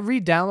 I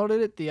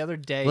re-downloaded it the other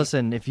day.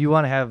 Listen, if you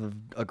want to have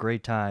a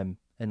great time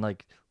and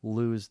like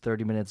lose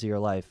 30 minutes of your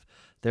life,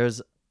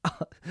 there's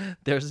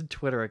a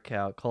Twitter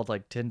account called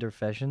like Tinder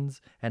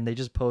Fashions, and they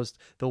just post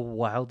the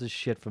wildest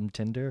shit from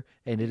Tinder,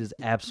 and it is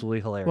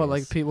absolutely hilarious. What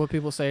like what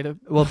people say to?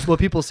 well, what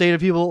people say to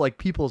people, like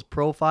people's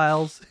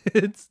profiles,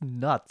 it's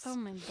nuts. Oh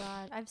my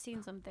god, I've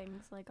seen some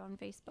things like on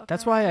Facebook.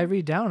 That's why I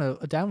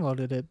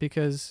downloaded it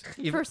because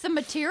for some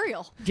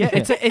material. yeah,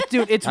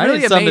 dude, it's I really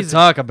need something to amazing.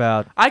 talk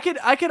about. I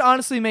could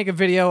honestly make a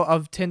video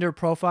of Tinder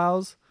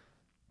profiles,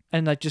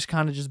 and like just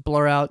kind of just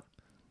blur out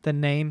the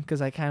name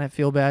because I kind of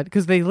feel bad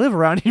because they live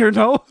around here.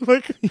 No,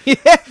 like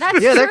That's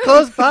Yeah, they're true.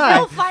 close by.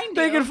 They'll find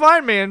they you. can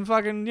find me and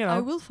fucking I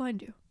will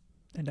find you.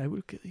 and I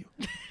will kill you.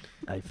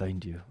 I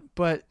find you.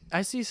 But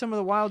I see some of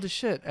the wildest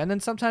shit, and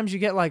then sometimes you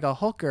get like a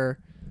hooker,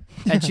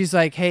 and she's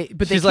like, "Hey,"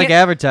 but they She's like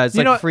can't- advertised, you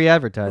like know- free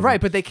advertising. right?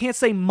 But they can't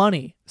say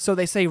money, so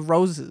they say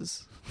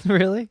roses.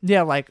 Really?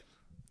 Yeah, like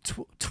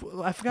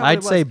I forgot. I'd what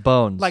it say was.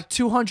 bones. Like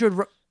 200.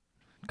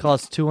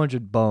 costs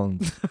 200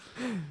 bones.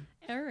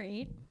 All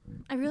right.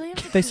 I really have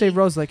to They say pee.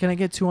 roses. Like, can I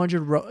get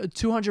 200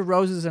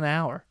 roses an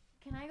hour?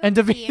 Can I go and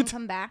pee David- and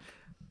come back?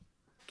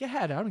 Go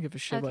ahead. I don't give a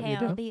shit what Okay, you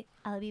do.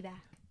 I'll be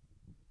back.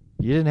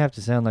 You didn't have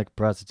to sound like a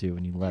prostitute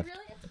when you I left.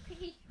 really have to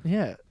pee.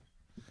 Yeah.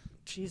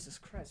 Jesus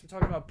Christ. We're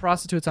talking about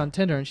prostitutes on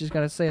Tinder, and she's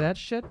got to say that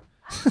shit?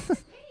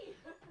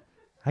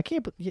 I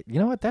can't. You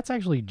know what? That's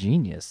actually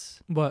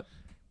genius. But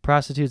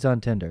Prostitutes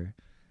on Tinder.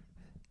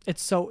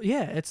 it's so,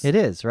 yeah. It's It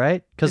is,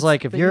 right? Because it's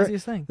like if the you're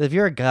easiest thing.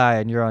 a guy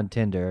and you're on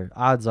Tinder,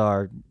 odds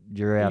are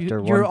you're after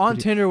You're one on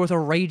pretty- Tinder with a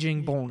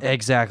raging boner.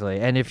 Exactly.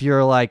 And if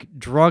you're like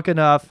drunk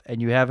enough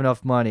and you have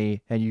enough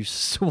money and you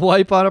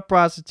swipe on a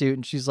prostitute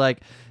and she's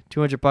like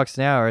 $200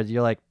 an hour,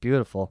 you're like,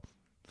 beautiful.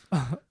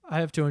 I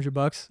have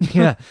 $200.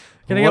 Yeah.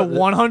 Can I get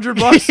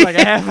 $100? Like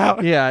a half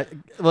hour? Yeah.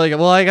 Like,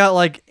 well, I got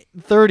like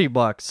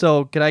 $30.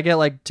 So can I get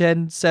like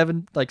 7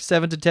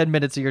 to 10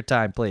 minutes of your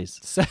time,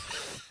 please?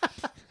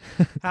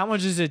 How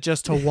much is it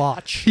just to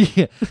watch?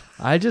 Yeah.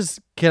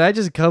 Can I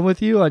just come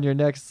with you on your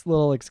next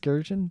little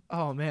excursion?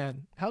 Oh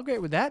man, how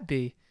great would that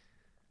be?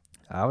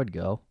 I would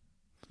go.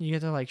 You get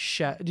to like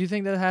do you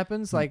think that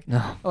happens? Like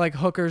No. like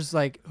hookers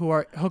who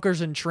are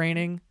hookers in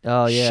training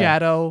Oh yeah.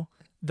 shadow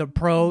the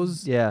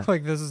pros. Yeah.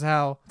 Like this is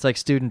how It's like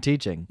student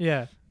teaching.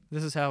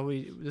 this is how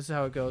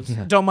it goes.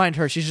 Yeah. Don't mind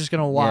her. She's just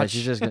going to watch.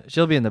 Yeah,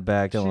 she'll be in the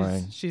back, don't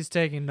worry. She's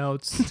taking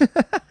notes.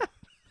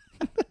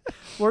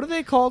 What are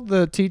they called?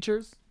 The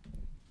teachers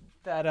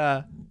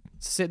that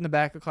sit in the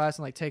back of class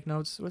and like take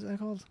notes. What's that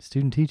called?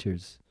 Student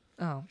teachers.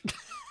 Oh.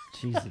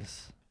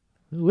 Jesus.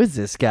 Who is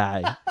this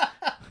guy?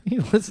 What are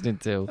you listening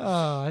to?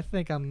 Oh, I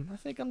think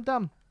I'm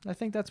dumb. I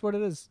think that's what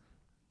it is.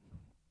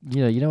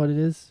 You know what it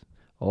is?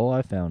 Oh,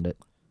 I found it.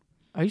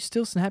 Are you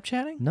still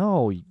Snapchatting?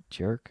 No, you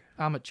jerk.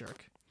 I'm a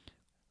jerk.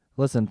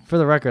 Listen, for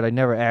the record, I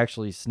never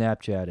actually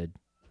Snapchatted.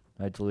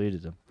 I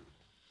deleted them.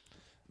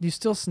 You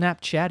still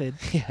Snapchatted.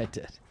 Yeah, I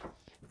did.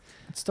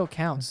 It still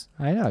counts.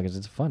 I know, because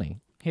it's funny.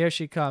 Here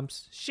she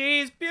comes.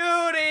 She's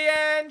beauty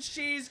and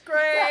she's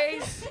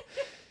grace.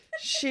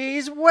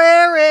 She's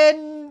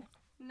wearing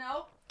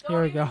Nope.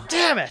 Here we go.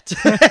 Damn it!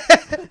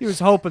 He was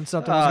hoping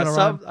something was gonna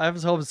run. I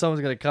was hoping someone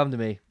was gonna come to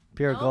me.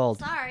 Pure Oh, gold.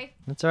 sorry.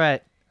 That's all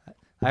right.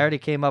 I already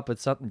came up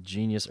with something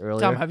genius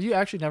earlier. Tom, have you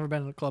actually never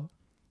been in a club?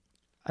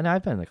 I know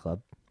I've been in a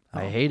club.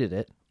 I Oh. hated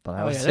it, but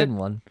I Oh, was yeah, in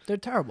one. They're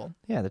terrible.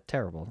 Yeah, they're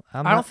terrible.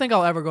 I don't think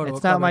I'll ever go to a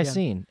it's club not my again.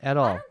 scene at I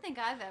all. don't think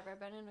I've ever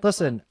been in a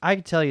Listen, I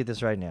can tell you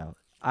this right now.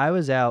 I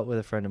was out with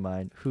a friend of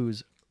mine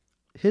whose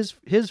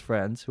his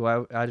friends, who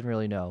I didn't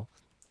really know,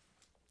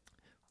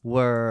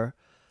 were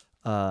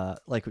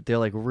like they're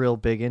like real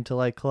big into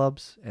like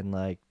clubs, and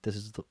like this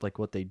is like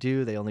what they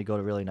do. They only go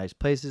to really nice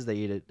places. They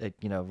eat at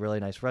really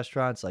nice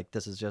restaurants. Like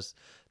this is just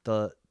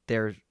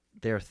their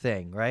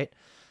thing, right?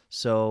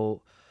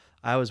 So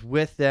I was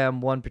with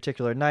them one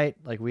particular night.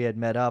 Like we had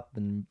met up,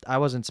 and I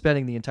wasn't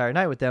spending the entire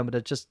night with them, but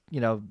it just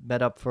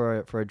met up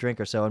for a drink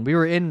or so, and we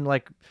were in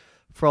like,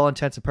 for all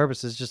intents and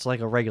purposes, just like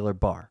a regular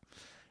bar.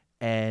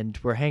 And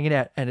we're hanging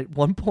out, and at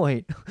one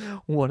point,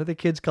 one of the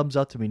kids comes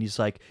up to me and he's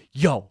like,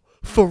 "Yo,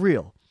 for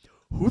real,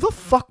 who the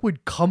fuck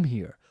would come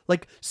here?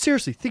 Like,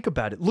 seriously, think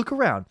about it. Look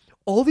around.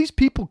 All these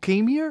people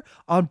came here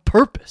on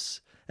purpose."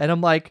 And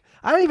I'm like,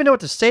 I don't even know what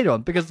to say to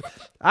him, because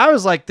I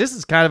was like, this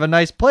is kind of a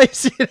nice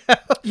place,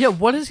 Yeah,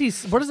 what does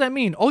that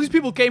mean? All these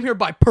people came here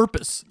by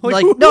purpose.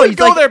 Like, who no, would he's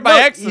go like, there by no,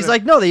 accident? he's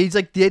like, no, he's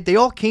like, they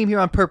all came here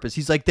on purpose.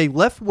 He's like, they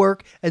left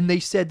work and they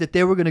said that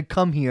they were going to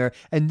come here,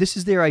 and this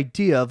is their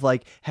idea of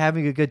like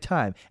having a good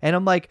time. And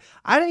I'm like,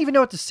 I don't even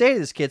know what to say to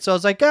this kid. So I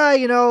was like,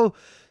 to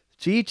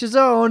each his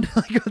own,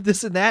 like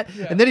this and that.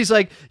 Yeah. And then he's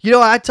like,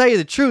 I tell you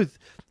the truth.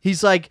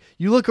 He's like,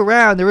 you look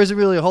around, there isn't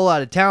really a whole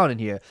lot of talent in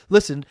here.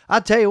 Listen,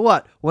 I'll tell you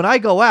what, when I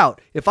go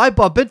out, if I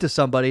bump into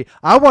somebody,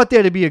 I want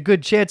there to be a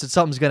good chance that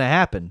something's going to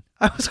happen.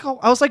 I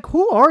was like,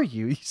 who are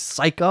you, you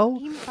psycho?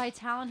 By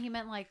talent, he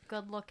meant like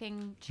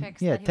good-looking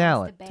chicks. Yeah, that he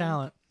talent. Wants to bang.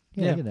 Talent.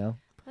 Yeah, Yeah.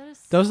 That is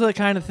Those so are the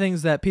kind of good.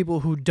 things that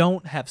people who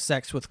don't have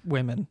sex with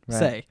women Right.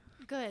 say.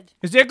 Good.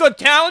 Is there good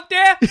talent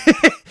there?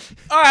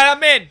 All right,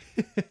 I'm in.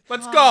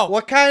 Let's go.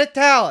 What kind of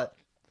talent?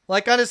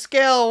 Like on a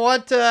scale of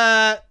 1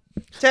 to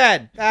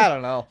 10? I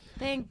don't know.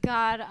 Thank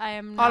God I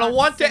am On not a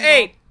 1 to single.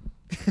 8.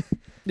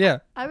 Yeah.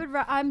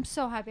 I'm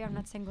so happy I'm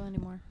not single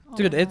anymore. Oh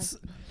Dude, my God.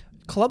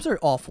 clubs are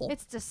awful.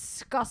 It's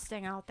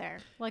disgusting out there.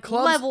 Like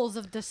Clubs- levels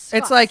of disgust.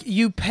 It's like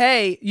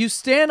you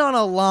stand on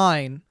a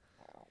line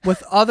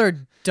with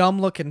other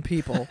dumb-looking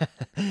people,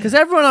 because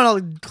everyone on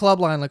a club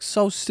line looks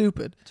so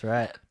stupid. That's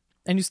right.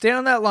 And you stand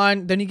on that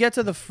line, then you get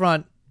to the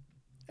front,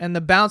 and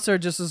the bouncer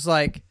just is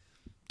like,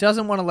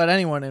 doesn't want to let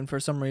anyone in for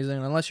some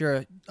reason, unless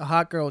you're a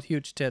hot girl with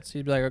huge tits.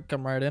 He'd be like,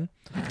 come right in.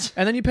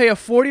 And then you pay a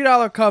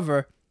 $40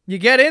 cover. You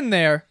get in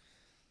there,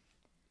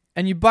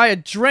 and you buy a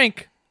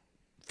drink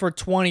for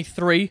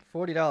 $23.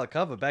 $40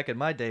 cover. Back in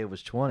my day, it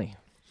was 20.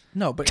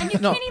 No, but and you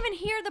no. can't even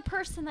hear the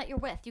person that you're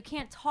with. You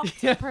can't talk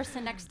to the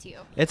person next to you.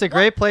 It's a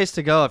great place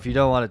to go if you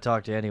don't want to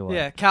talk to anyone.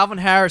 Yeah, Calvin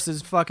Harris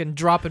is fucking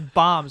dropping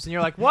bombs, and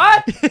you're like,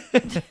 what?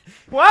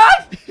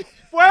 What?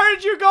 Where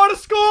did you go to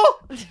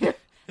school?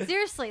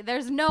 Seriously,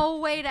 there's no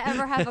way to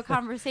ever have a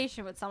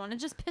conversation with someone. It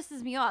just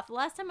pisses me off. The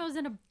last time I was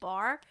in a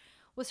bar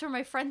was for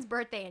my friend's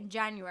birthday in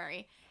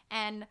January,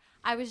 and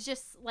I was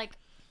just like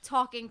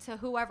talking to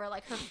whoever,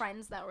 like her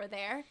friends that were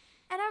there,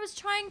 and I was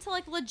trying to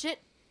like legit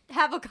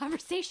have a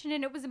conversation,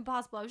 and it was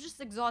impossible. I was just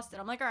exhausted.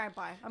 I'm like, all right,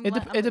 bye.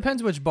 It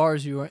depends which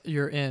bars you're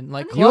in.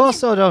 Like You clubs,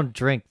 also don't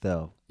drink,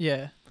 though.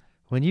 yeah.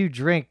 When you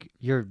drink,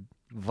 your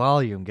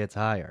volume gets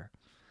higher.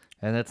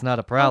 And that's not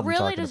a problem. Really?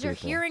 talking to Does your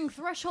people. hearing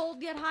threshold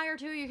get higher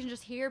too? You can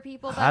just hear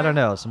people better? I don't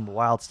know. Some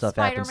wild stuff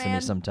happens to me Spider-Man.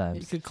 You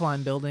sometimes. could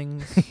climb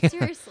buildings.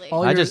 Seriously.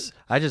 All I your-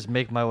 just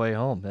make my way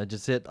home.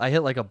 I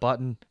hit like a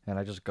button and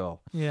I just go.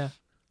 Yeah.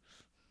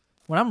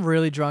 When I'm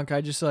really drunk,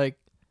 I just like,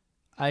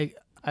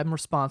 I'm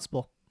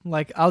responsible.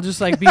 Like I'll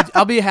just like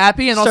I'll be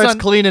happy and all of a Starts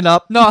sudden cleaning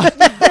up. no,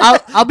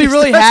 I'll be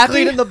really Starts happy.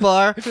 cleaning the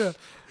bar.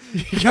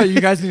 You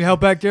guys need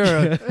help back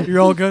there? You're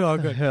all good, all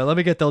good. Here, let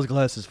me get those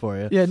glasses for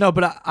you. Yeah, no,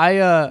 but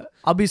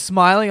I'll be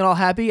smiling and all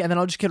happy, and then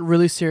I'll just get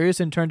really serious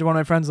and turn to one of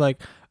my friends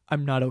like,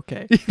 I'm not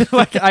okay.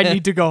 Like I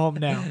need to go home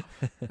now.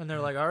 And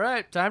they're like, all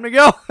right, time to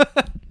go.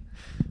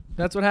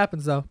 That's what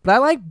happens though. But I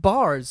like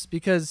bars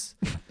because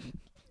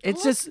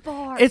it's just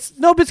bars. it's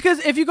no, because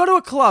if you go to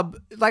a club,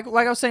 like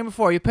I was saying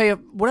before, you pay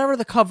whatever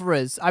the cover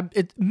is.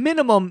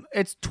 Minimum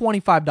it's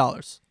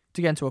 $25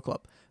 to get into a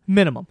club.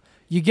 Minimum.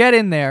 You get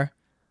in there,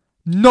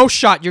 no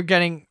shot you're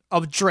getting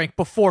a drink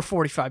before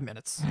 45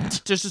 minutes.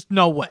 There's just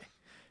no way.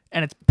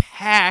 And it's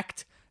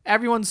packed.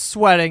 Everyone's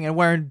sweating and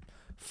wearing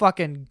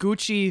fucking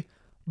Gucci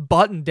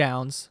button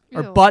downs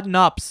or Ew. button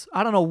ups.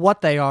 I don't know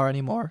what they are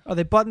anymore. Are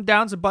they button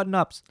downs or button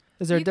ups?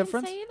 Is there you a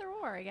difference? Can say either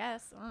or, I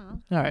guess. I don't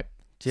know. All right.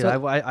 Dude,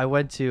 So- I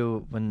went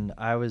to, when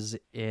I was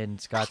in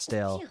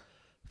Scottsdale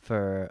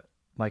for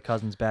my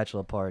cousin's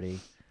bachelor party,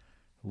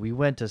 we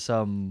went to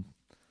some,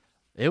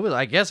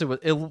 I guess it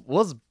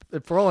was,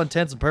 for all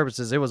intents and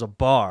purposes, it was a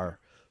bar,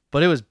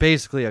 but it was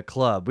basically a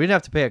club. We didn't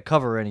have to pay a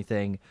cover or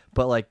anything,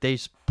 but like they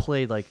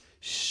played like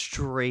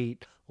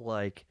straight,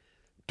 like,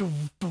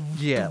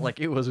 yeah, like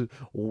it was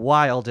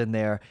wild in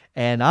there.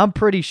 And I'm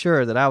pretty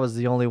sure that I was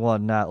the only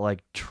one not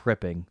like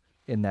tripping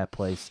in that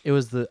place.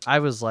 I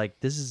was like,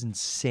 this is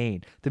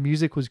insane. The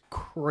music was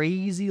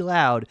crazy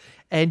loud,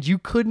 and you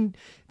couldn't,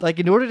 like,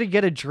 in order to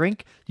get a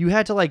drink, you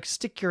had to like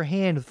stick your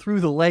hand through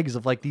the legs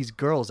of like these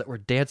girls that were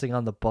dancing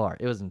on the bar.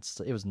 It was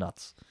nuts. It was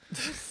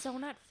so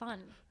not fun.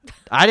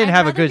 I didn't I'd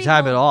have a rather good be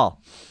time at home.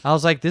 all. I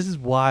was like, this is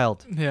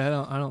wild.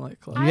 Yeah, I don't like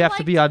clubs. You I have to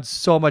liked- be on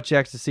so much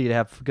ecstasy to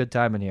have a good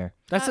time in here.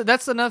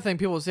 That's another thing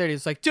people say to you.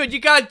 It's like, dude, you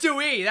gotta do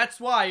E. That's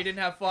why you didn't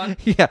have fun.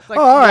 Yeah. Like,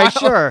 all right, wow.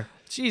 sure.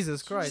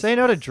 Jesus Christ. Say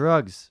no to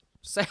drugs.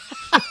 Say-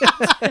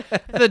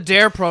 the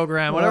DARE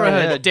program, whatever. Oh,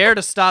 yeah. Dare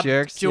to stop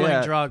Jerks, doing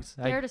yeah. drugs.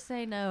 Dare to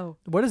say no.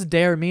 What does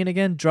DARE mean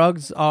again?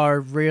 Drugs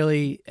are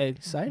really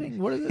exciting.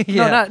 What is it?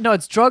 Yeah. No,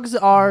 it's drugs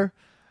are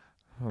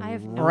I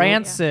have no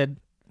rancid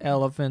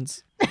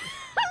elephants. idea.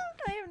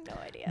 I have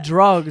no idea.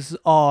 Drugs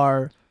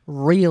are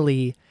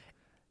really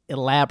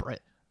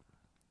elaborate.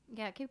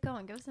 Yeah, keep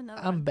going. Give us another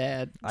I'm one.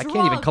 bad. I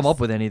can't even come Drugs up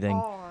with anything.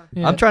 are-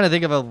 Yeah. I'm trying to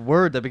think of a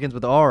word that begins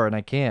with R, and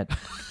I can't.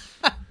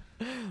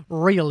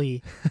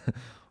 Really.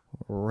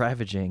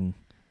 Ravaging.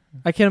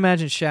 I can't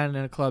imagine Shannon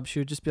in a club. She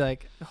would just be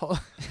like, Oh,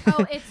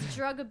 it's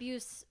drug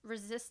abuse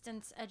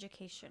resistance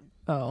education.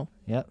 oh,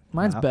 Yep.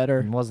 Mine's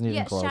better. Wasn't even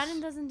Yeah, close. Shannon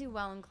doesn't do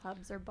well in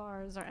clubs or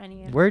bars or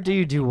any of Where do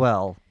you do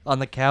well? On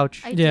the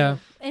couch? I Yeah.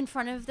 do. In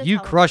front of the You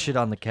television. crush it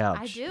on the couch.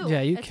 I do.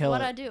 Yeah, you it's kill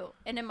what it. I do.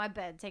 And in my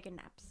bed, taking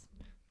naps.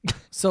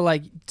 so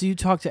like, do you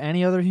talk to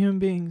any other human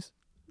beings?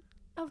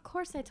 Of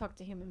course I talk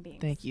to human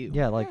beings. Thank you.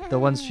 Yeah, like the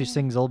ones she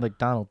sings Old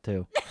MacDonald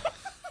to.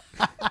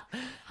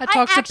 I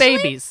talk to actually-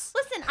 babies.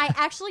 Listen, I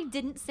actually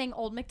didn't sing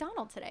Old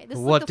MacDonald today. This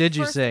is What like the did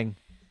you first- sing?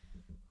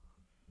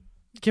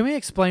 Can we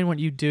explain what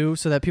you do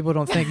so that people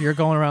don't think you're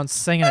going around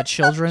singing at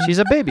children? She's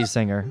a baby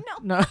singer.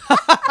 No.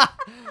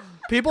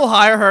 People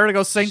hire her to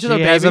go sing to She their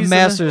has babies. a and then-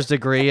 master's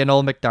degree in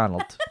Old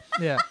MacDonald.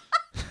 Yeah.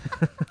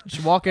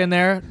 She walk in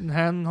there and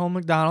hand home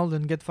McDonald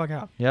and get the fuck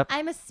out. Yep.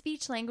 I'm a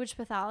speech language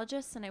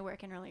pathologist and I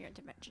work in early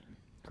intervention.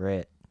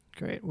 Great.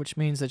 Great. Which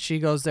means that she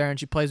goes there and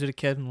she plays with a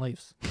kid and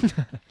leaves.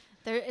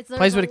 There's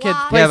Plays with a kid.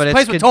 lot- Plays-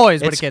 plays with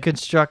toys with a it's kid.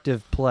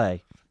 constructive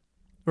play.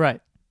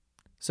 Right.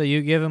 So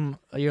you give him,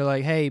 you're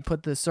like, hey,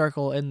 put the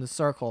circle in the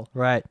circle.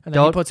 Right. And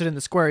then he puts it in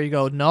the square. You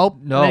go, nope.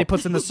 No. And then he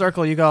puts it in the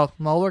circle. You go,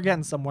 well, we're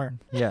getting somewhere.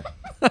 Yeah.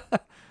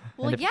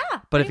 Well, and if- yeah.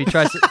 But if he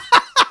tries to...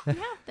 Yeah,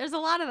 there's a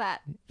lot of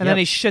that. And Yep. then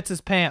he shits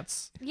his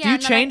pants. Yeah, Do you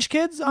and then change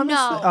kids on no,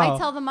 this? thing? I Oh.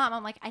 tell the mom,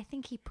 I'm like, I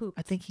think he pooped.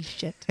 I think he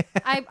shit.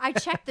 I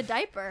check the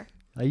diaper.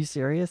 Are you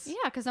serious? Yeah,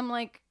 because I'm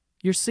like,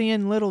 You're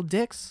seeing little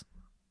dicks?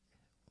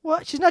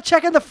 What? She's not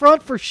checking the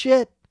front for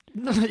shit.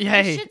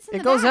 Yay. shit's in It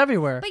the goes back.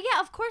 everywhere. but yeah,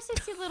 of course I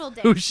see little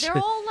Who dicks. They're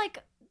shit? all like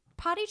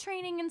potty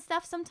training and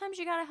stuff. Sometimes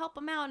you gotta help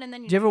them out, and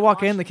then Do you ever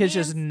walk wash in, the your kid's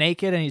just hands.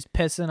 naked and he's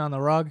pissing on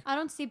the rug? I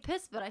don't see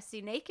piss, but I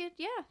see naked.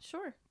 Yeah,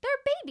 sure. They're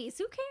babies.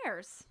 Who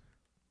cares?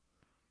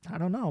 I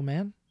don't know,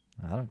 man.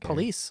 I don't care.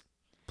 Police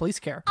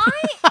care.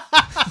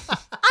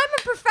 I'm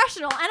a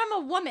professional and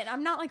I'm a woman.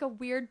 I'm not like a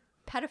weird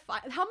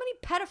pedophile. How many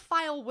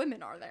pedophile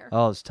women are there?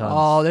 Oh, it's tons.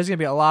 Oh, there's gonna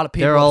be a lot of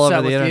people They're all upset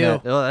over the with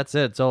internet. you. Oh, that's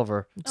it. It's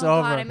over. It's Oh,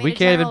 over. God, I made We a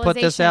can't even put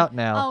this generalization.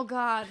 out now. Oh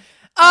God.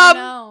 Oh,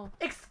 no.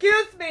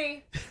 Excuse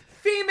me.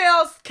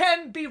 Females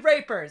can be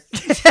rapers.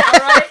 All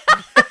right?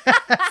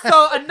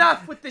 So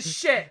enough with the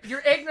shit.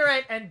 You're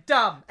ignorant and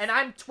dumb, and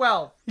I'm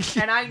 12,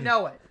 and I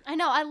know it. I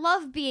know. I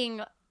love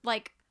being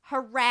like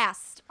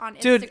harassed on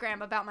Dude,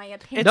 Instagram about my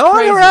opinion. It's No one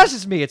crazy.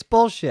 harasses me. It's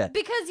bullshit.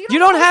 Because You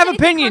don't post have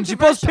anything opinions. You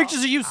post controversial.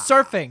 pictures of you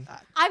surfing.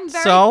 I'm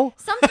very So?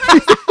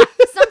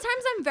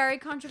 sometimes I'm very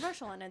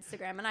controversial on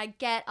Instagram and I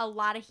get a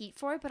lot of heat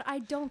for it, but I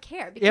don't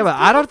care. Because Yeah, but I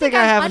people don't think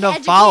I I'm have enough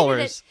uneducated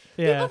followers.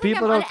 Yeah. People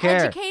People I'm don't care.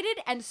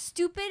 uneducated and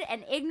stupid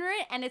and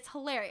ignorant, and it's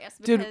hilarious.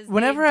 Dude, because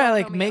whenever they I don't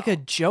like know me make at a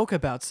all. joke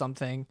about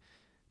something,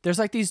 there's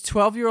like these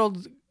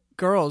 12-year-old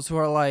girls who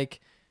are like,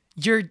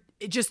 "You're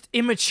just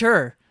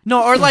immature."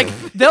 No, or like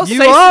they'll You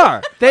say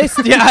are.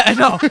 yeah, I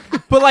know.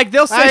 But like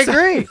they'll say I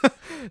agree.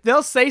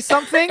 they'll say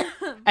something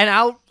and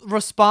I'll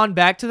respond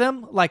back to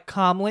them like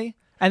calmly,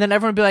 and then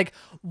everyone will be like,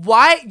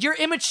 "Why you're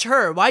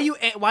immature? Why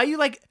you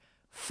like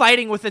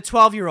fighting with a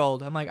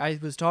 12-year-old?" I'm like, I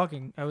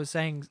was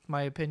saying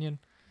my opinion.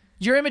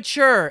 You're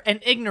immature and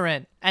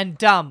ignorant and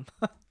dumb.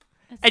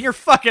 And you're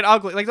fucking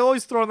ugly. Like, they'll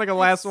always throw in like a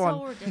last so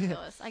one.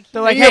 ridiculous. I can't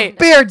They're like, Your hey,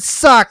 beard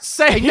sucks.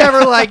 Say- I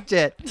never liked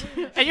it.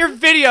 And your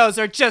videos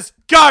are just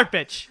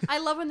garbage. I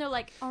love when they're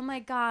like, "Oh my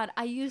God,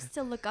 I used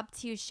to look up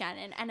to you,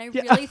 Shannon, and I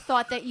really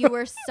thought that you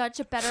were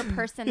such a better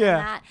person Yeah.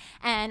 than that,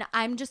 and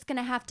I'm just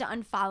gonna have to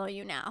unfollow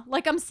you now."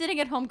 Like I'm sitting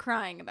at home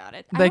crying about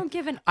it. I Like, don't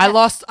give an. I F.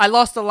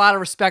 lost a lot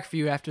of respect for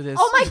you after this.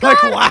 Oh my Like,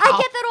 God, wow. I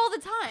get that all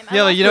the time. I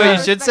Yeah, lost you know a lot what you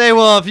of should respect say? for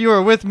Well, if you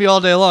were with me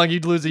all day long,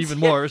 you'd lose even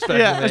more respect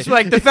Yeah, for me. it's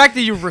like the fact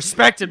that you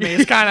respected me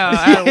is kind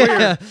of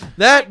weird.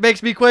 That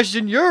makes me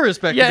question your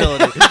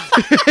respectability.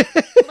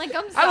 Like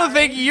I'm sorry. I don't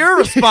think you're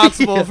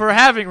responsible for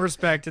having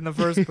respect in the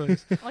first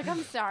place. Like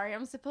I'm sorry.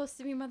 I'm supposed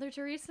to be Mother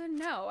Teresa.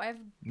 No, I have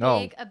No.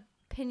 big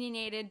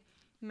opinionated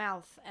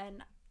mouth,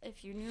 and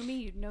if you knew me,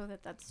 you'd know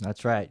that that's.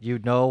 That's right. You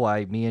know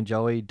why me and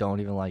Joey don't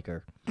even like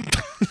her.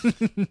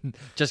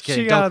 Just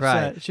kidding. She got Don't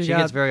cry. upset. She She got-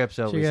 gets very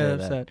upset when She we got say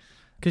upset. that.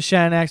 Because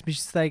Shannon asked me,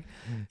 she's like,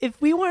 if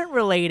we weren't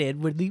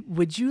related,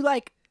 would you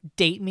like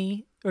date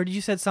me? Or did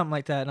you said something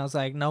like that? And I was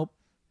like, nope.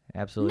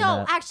 Absolutely No,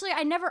 not. actually,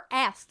 I never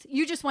asked.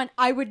 You just went,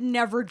 I would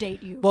never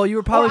date you. Well, you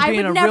were probably Or I being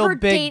would a real never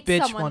big date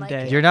bitch someone one like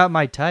day. you. You're not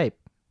my type.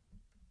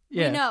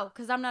 Yeah. We know,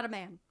 because I'm not a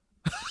man.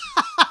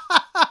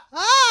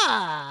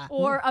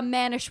 Or a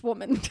mannish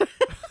woman.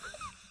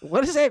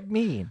 What does that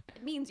mean?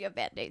 It means you have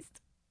bad taste.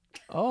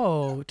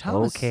 Oh,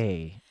 Thomas.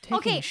 Okay. Taking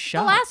Okay,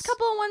 shots. the last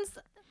couple of ones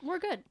were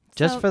good.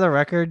 Just So- for the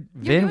record,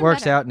 You're Vin doing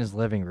works better. out in his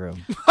living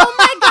room. Oh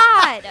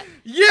my god!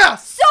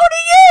 Yes. So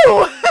do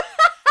you!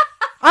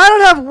 I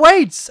don't have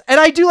weights, and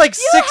I do like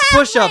 6 have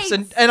push-ups,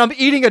 weights. and I'm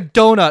eating a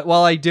donut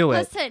while I do it.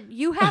 Listen,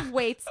 you have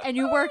weights and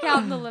you work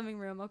out in the living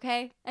room,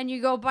 okay? And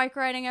you go bike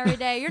riding every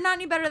day. You're not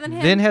any better than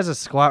him. Vin has a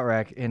squat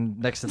rack in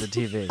next to the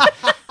TV.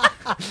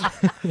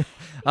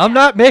 I'm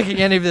not making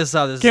any of this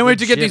up. This is Can't wait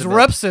to get these legitimate.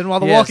 reps in while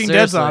The Yeah, Walking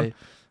Dead's on.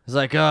 seriously. It's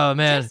like, oh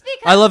man, Just because-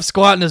 I love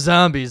squatting the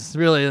zombies.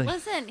 Really,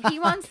 Listen, he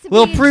wants to be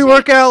little in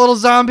pre-workout, little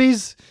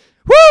zombies.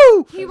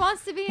 Woo! shape. He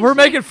wants to be in We're shape.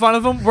 making fun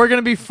of him. We're going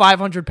to be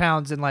 500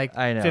 pounds in like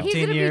I know. 15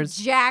 He's gonna years.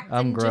 be jacked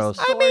I'm and gross.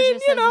 just I gorgeous mean,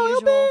 you know, as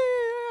he'll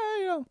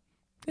be, usual.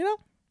 you know.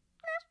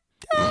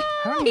 I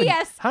don't even,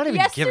 Yes, I don't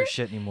even give a yesterday-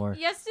 shit anymore.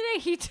 Yesterday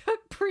he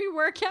took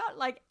pre-workout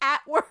like at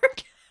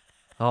work.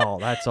 Oh,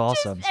 that's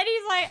awesome. And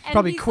he's like, and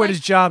Probably he's quit like, his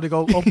job to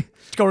go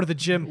go to the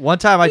gym. One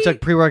time I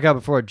took pre-workout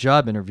before a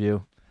job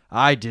interview.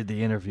 I did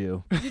the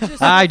interview. you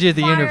just I did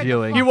the fired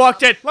interviewing. You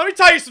walked in. Let me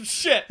tell you some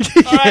shit.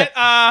 All right.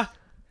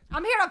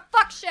 I'm here to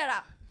fuck shit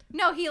up.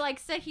 No, he like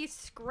said he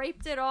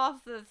scraped it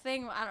off the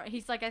thing. I don't.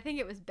 He's like, I think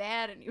it was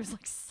bad, and he was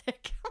like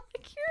sick. I'm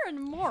like, you're a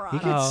moron. He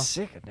gets Oh.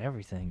 sick and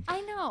everything. I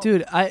know,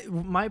 Dude,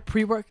 my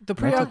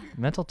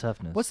Mental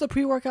toughness. What's the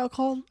pre-workout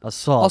called?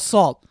 assault?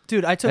 Assault.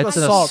 Dude, I took It's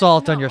an assault.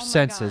 assault on No, your oh my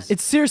senses. God.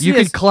 It's seriously You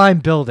can is- climb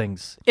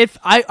buildings. if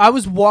I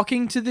was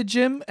walking to the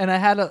gym and I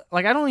had a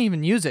like I don't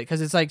even use it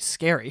because it's like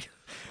scary,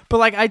 but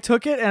like I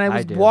took it and I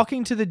was do.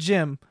 walking to the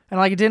gym and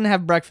like I didn't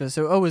have breakfast,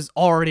 so it was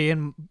already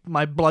in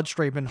my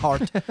bloodstream and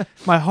heart.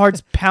 My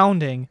heart's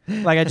pounding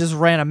like I just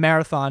ran a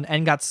marathon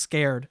and got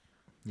scared.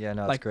 Yeah,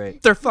 no, that's Like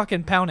great. they're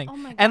fucking pounding, Oh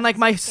my God, and like that's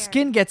my so scary.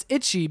 skin gets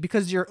itchy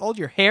because all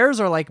your hairs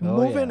are like Oh,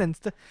 moving yeah. and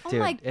stuff. oh Dude,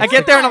 my it's god. I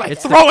get there and I'm like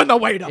It's the- throwing the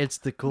weight up. It's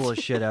the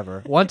coolest shit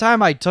ever. One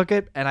time I took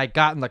it and I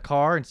got in the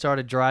car and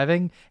started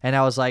driving, and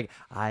I was like,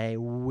 I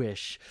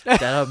wish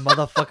that a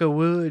motherfucker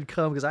would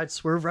come because I'd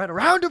swerve right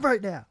around him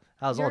right now.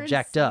 I was all You're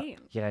jacked up. insane.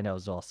 Yeah, I know. It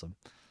was awesome.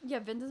 Yeah,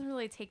 Vin doesn't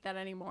really take that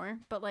anymore,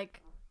 but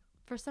like,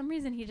 for some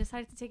reason he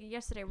decided to take it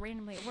yesterday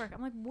randomly at work.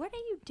 I'm like, what are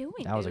you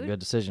doing? That was a dude? good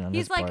decision on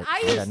He's his like, part.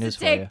 I got used news to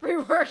for you. take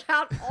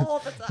pre-workout all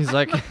the time. He's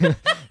like,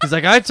 he's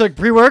like, I took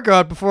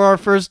pre-workout before our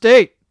first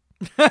date.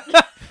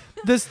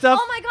 This stuff.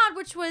 oh my god,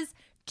 which was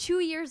 2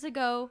 years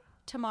ago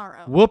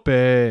tomorrow.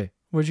 Whoopee.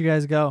 Where'd you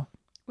guys go?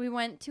 We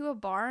went to a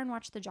bar and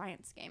watched the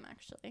Giants game.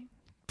 Actually,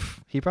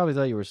 He probably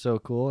thought you were so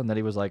cool, and then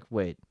he was like,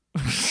 wait.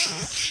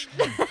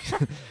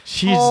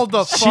 she's, Hold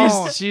the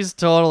phone. She's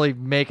totally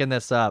making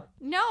this up.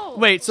 no.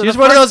 Wait, so She's the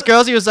one of first- those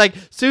girls. He was like,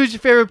 "So who's your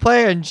favorite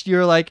player?" And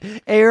you're like,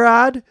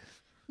 "A-Rod."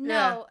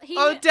 no, he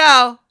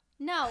Odell,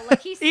 no,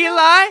 like he's still,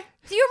 Eli.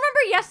 Do you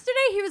remember yesterday?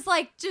 He was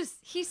like,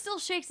 he still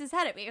shakes his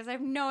head at me because I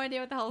have no idea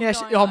what the hell. Yeah. is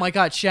She, going oh on. my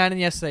God, Shannon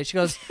yesterday. She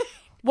goes,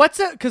 "What's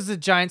a?" Because the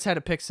Giants had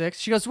a pick six.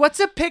 She goes, "What's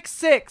a pick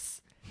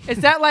six? Is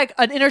that like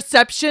an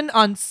interception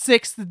on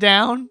sixth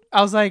down?"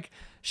 I was like,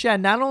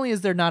 "Shannon, not only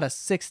is there not a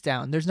sixth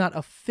down, there's not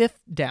a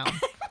fifth down.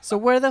 So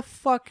where the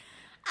fuck?"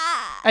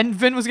 And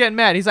Vin was getting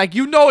mad. He's like,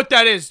 "You know what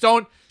that is?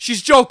 Don't."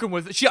 She's joking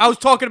with it. I was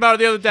talking about it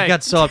the other day. He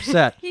got so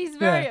upset. He's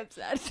very Yeah.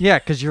 upset. Yeah,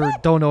 because you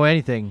don't know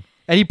anything.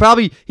 And he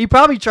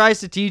probably tries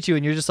to teach you,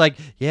 and you're just like,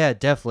 yeah,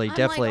 definitely, I'm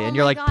definitely. like, oh and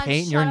you're my like God,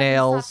 painting shut your up and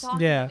nails. stop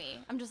talking Yeah. to me.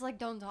 I'm just like,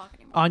 don't talk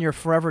anymore. on your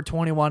Forever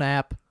 21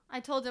 app. I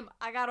told him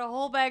I got a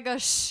whole bag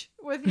of shh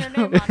with your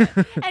name on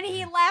it, and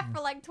he laughed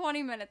for like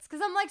 20 minutes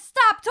because I'm like,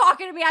 stop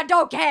talking to me. I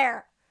don't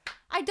care.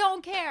 I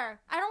don't care.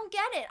 I don't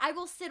get it. I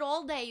will sit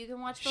all day. You can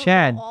watch football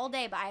Shan, all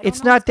day, but I don't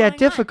It's know not what's that going on.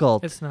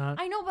 difficult. It's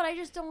not. I know, but I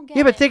just don't get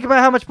Yeah, but it. think about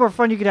how much more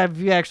fun you could have if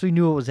you actually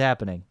knew what was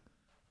happening.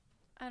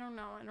 I don't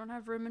know. I don't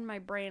have room in my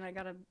brain. I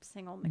gotta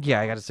sing all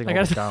Yeah, I got to sing I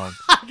all gotta-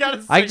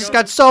 McDonald's. I just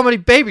got so many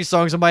baby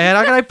songs in my head.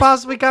 How can I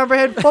possibly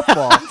comprehend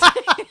football?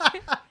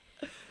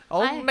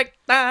 Old I-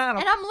 McDonald.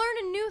 And I'm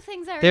learning new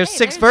things every There's day.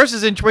 6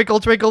 verses in Twinkle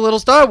Twinkle Little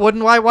Star.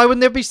 Why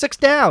wouldn't there be 6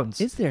 downs?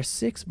 Is there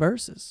 6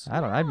 verses? I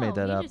don't know. I made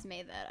that he up. just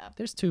made that up.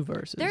 There's 2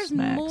 verses. There's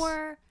max.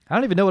 more. I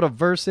don't even know what a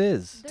verse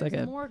is. There's like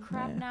a- more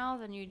crap yeah. now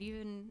than you'd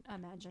even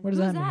imagine. What does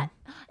Who's that mean?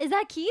 Is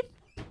that Keith?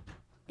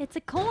 It's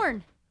a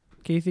corn.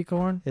 Keithy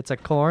Corn. It's a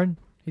corn.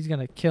 He's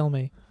gonna kill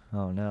me.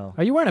 Oh no.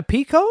 Are you wearing a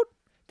pea coat?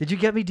 Did you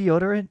get me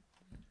deodorant?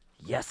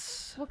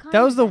 Yes. What kind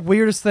That was is the it?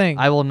 weirdest thing.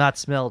 I will not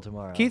smell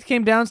tomorrow. Keith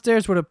came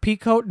downstairs with a pea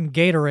coat and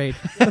Gatorade.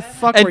 What the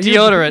fuck And were you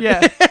deodorant.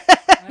 Yeah,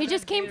 He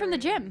just came from the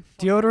gym.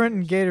 deodorant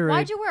and Gatorade.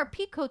 Why'd you wear a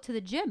pea coat to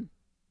the gym?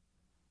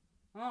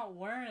 I'm not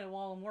wearing it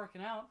while I'm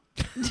working out.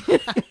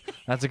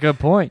 That's a good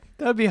point.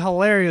 That'd be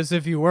hilarious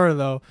if you were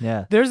though.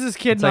 Yeah. There's this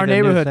kid It's in like our a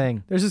new neighborhood.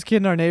 thing. There's this kid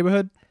in our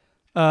neighborhood.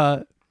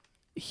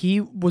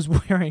 He was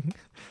wearing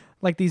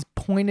like these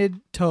pointed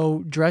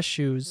toe dress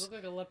You shoes. look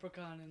like a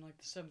leprechaun in like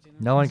the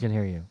 1700s. No one can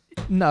hear you.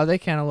 No, they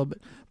can a little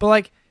bit, but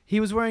like he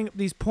was wearing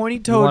these pointy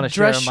You toe want to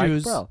share dress a mic,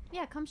 shoes bro?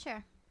 Yeah, come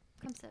share.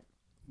 Come sit.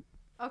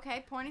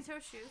 Okay, pointy toe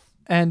shoes.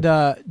 and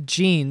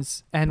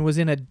jeans, and was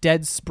in a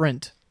dead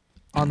sprint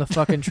on the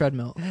fucking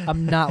treadmill.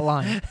 I'm not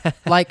lying,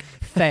 like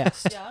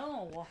fast. Yeah, I don't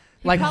know why.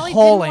 He Like probably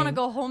hauling. didn't want to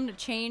go home to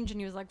change, and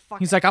he was like, "Fuck."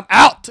 He's it. like, I'm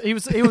out.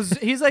 He's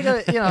like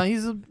a,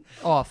 he's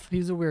off.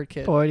 He's a weird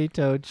kid.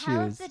 Pointy-toed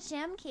How was shoes. the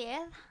gym, Keith?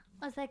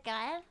 Was it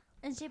good?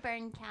 Did you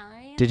burn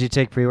calories? Did you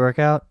take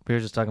pre-workout? We were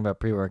just talking about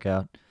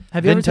pre-workout.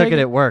 Have you Vin ever took taken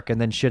it at work and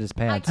then shit his I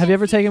pants. Have you can't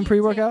ever see taken Keith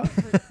pre-workout?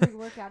 taking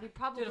Pre-workout. He'd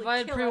probably Dude, if I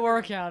had kill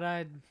everyone.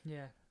 pre-workout, He'd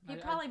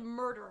He'd probably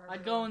murder everyone.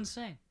 I'd go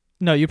insane.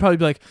 No, you'd probably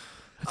be like,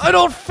 I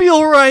don't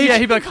feel right. yeah.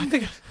 He'd be like, I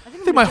think I'm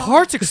my gonna die.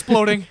 heart's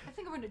exploding. I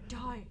think I'm gonna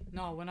die.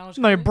 No, when I was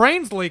My growing-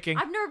 brain's leaking.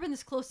 I've never been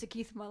this close to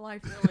Keith in my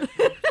life.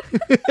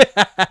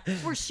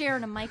 We're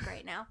sharing a mic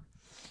right now.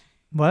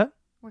 What?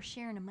 We're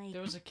sharing a mic.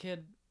 there was a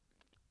kid.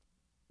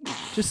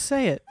 Just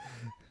say it.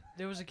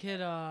 There was a kid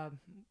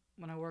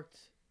when I worked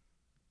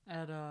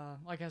at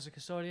like as a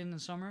custodian in the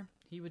summer.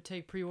 He would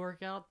take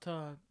pre-workout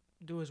to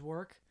do his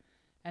work,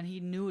 and he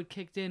knew it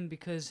kicked in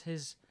because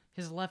his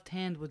left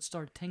hand would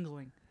start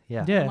tingling.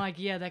 Yeah. Yeah. I'm like,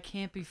 yeah, that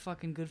can't be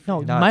fucking good for No,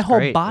 you. No, my it's whole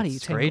great. body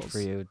It's great tingles. for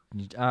you.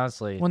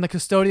 Honestly. When the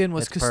custodian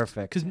was It's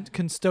perfect.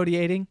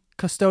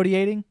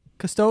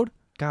 custode.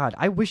 God,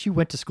 I wish you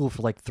went to school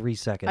for like 3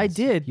 seconds. I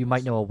did. You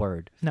might know a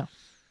word.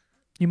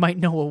 You might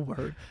know a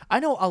word. I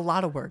know a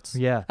lot of words.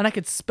 Yeah. And I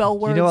could spell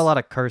words. You know a lot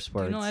of curse Do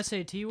words. you know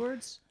SAT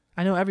words?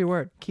 I know every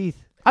word.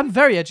 Keith, I'm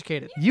very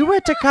educated. you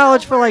went to know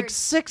college for like words.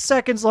 6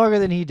 seconds longer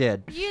than he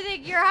did. You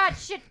think you're hot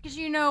shit because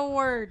you know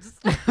words.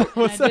 What's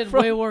And I that did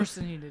from? way worse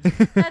than he did.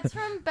 That's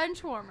from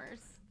Benchwarmers.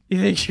 You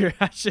think you're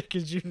hot shit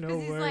because you know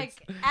Because he's words.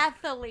 like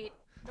athlete.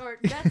 Or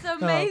that's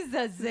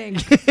amazing.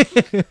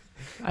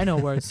 I know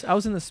words. I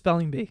was in the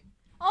spelling bee.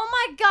 Oh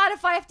my god,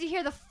 if I have to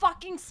hear the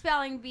fucking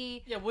spelling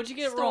bee. Yeah, what'd you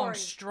get wrong? Story.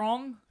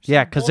 Strong?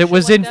 Yeah, Some because it bullshit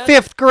was like in that?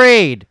 5th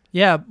grade.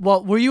 Yeah,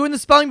 well, were you in the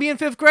spelling bee in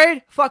 5th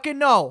grade? Fucking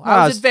no. I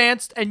I was was-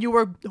 advanced and you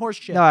were horse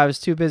shit. No, I was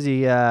too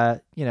busy,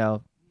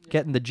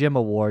 getting the gym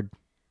award.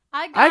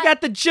 I I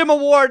got the gym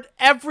award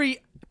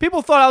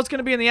people thought I was going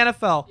to be in the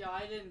NFL. Yeah,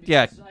 I didn't.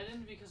 Yeah. I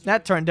didn't because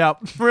That turned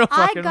out real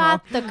I fucking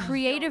got wrong. the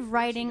creative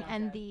writing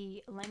and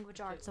the language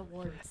arts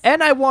awards.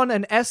 And I won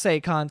an essay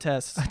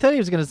contest. I thought he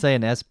was going to say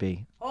an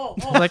SB. Oh,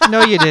 I was like,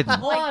 no, you didn't.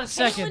 hold on a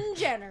second. Caitlyn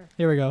Jenner.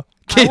 Here we go.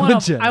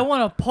 Caitlyn Jenner. I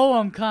won a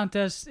poem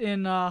contest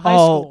in high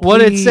Oh, school.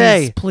 What'd it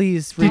say?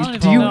 Please I read don't the even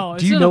do you- poem. know. do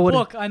It's you in know a what it-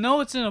 book. I know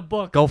it's in a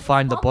book. Go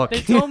find the book.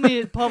 They told me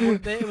it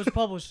was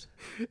published.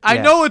 I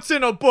Yeah. know it's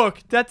in a book.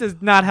 That does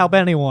not help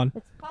anyone.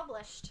 It's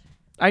published.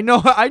 I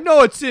know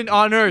it's in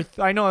on Earth.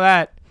 I know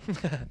that.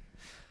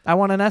 I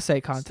won an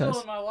essay contest.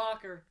 Still in my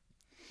locker.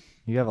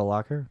 You have a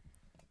locker?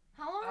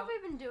 How long have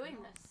we been doing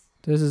this?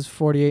 This is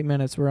 48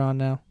 minutes we're on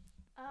now.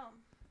 Oh.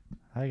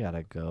 I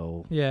gotta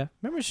go. Yeah.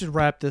 Maybe we should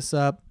wrap this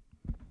up.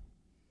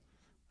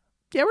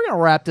 Yeah, we're going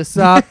to wrap this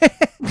up.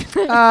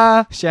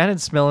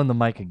 Shannon's smelling the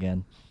mic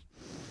again.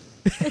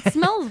 It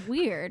smells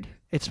weird.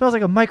 It smells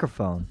like a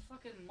microphone.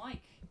 Fucking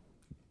Mike.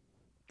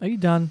 Are you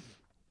done?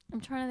 I'm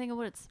trying to think of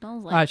what it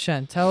smells like. All right,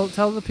 Shen, tell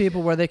the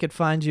people where they could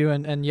find you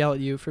and yell at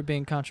you for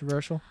being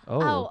controversial.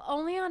 Oh,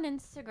 only on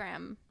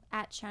Instagram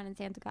at Shannon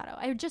Santagato.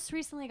 I just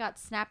recently got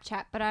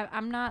Snapchat, but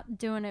I'm not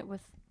doing it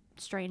with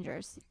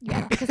strangers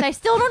yet because I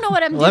still don't know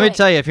what I'm doing. Let me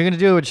tell you, if you're gonna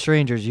do it with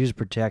strangers, use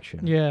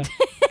protection. Yeah.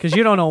 Because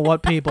you don't know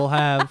what people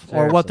have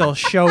or what they'll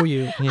show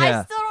you. I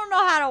Yeah. still don't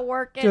know how to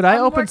work it. Dude, I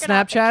I'm open working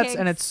out the Snapchats kinks.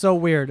 and it's so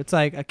weird. It's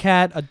like a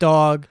cat, a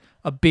dog,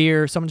 a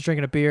beer, someone's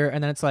drinking a beer,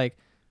 and then it's like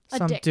A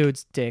some dick.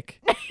 dude's dick.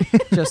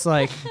 Just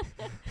like,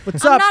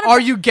 what's I'm up? not a- Are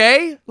you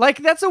gay? Like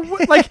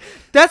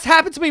that's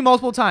happened to me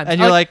multiple times. And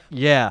you're like,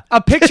 yeah.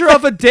 a picture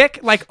of a dick.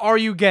 Like, are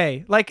you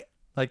gay? Like,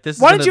 Like this.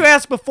 why did you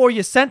ask before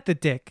you sent the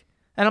dick?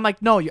 And I'm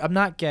like, no, I'm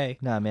not gay.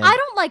 Nah, man. I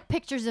don't like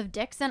pictures of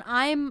dicks, and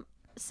I'm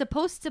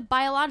supposed to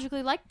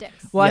biologically like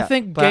dicks. Well, Yeah, I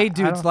think but gay I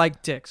dudes don't-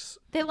 like dicks.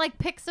 They like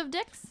pics of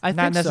dicks. I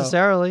Not think so.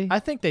 necessarily. I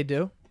think they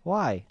do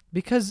Why?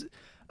 because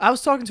I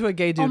was talking to a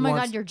gay dude Oh my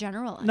once. god, you're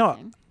generalizing. No,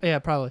 yeah,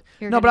 probably.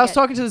 You're No, gonna but I was get-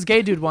 talking to this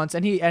gay dude once,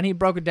 and he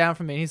broke it down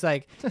for me. And he's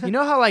like, you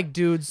know how like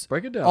dudes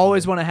Break it down.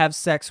 always want to have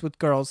sex with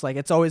girls, like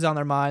it's always on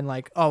their mind,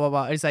 like oh blah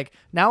blah. He's like,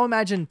 now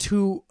imagine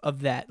two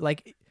of that.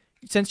 Like,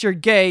 since you're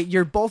gay,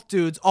 you're both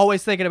dudes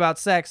always thinking about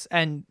sex,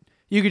 and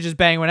you could just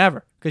bang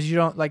whenever because you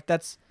don't like.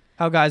 That's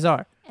how guys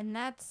are. And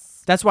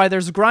that's That's why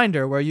there's a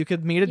grinder where you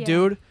could meet a Yeah.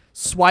 dude,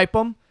 swipe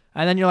him,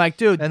 and then you're like,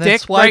 dude, And then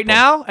dick swipe right 'em.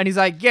 now, and he's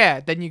like,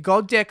 yeah. Then you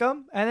go dick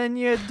him, and then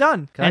you're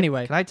done.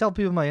 Anyway, Can I tell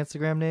people my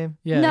Instagram name?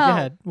 yeah, No. go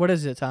ahead. What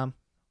is it, Tom?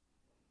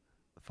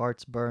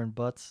 Farts burn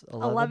butts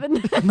 11.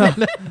 11.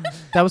 No,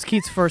 that was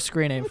Keith's first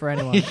screen name for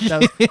anyone.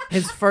 That was,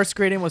 his first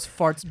screen name was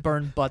Farts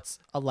Burn Butts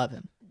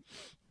 11.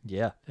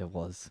 Yeah, it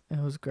was. It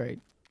was great.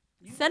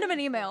 Send him an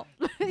email.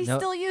 He No.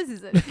 still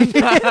uses it.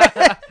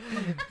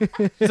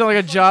 It's like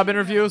a job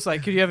interview. It's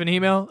like, could you have an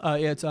email?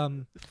 Yeah, it's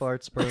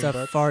Farts burn it's a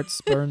butts.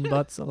 Farts Burn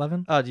Butts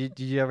 11. Oh, did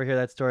you ever hear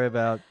that story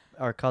about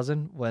our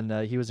cousin when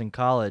he was in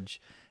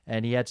college,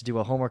 and he had to do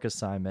a homework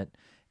assignment,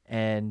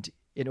 and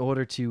in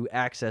order to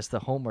access the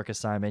homework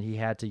assignment, he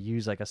had to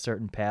use like a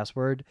certain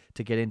password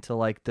to get into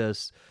like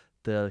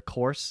the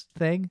course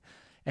thing,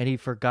 and he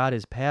forgot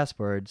his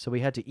password, so we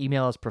had to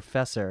email his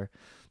professor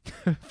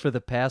for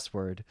the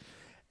password.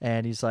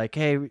 And he's like,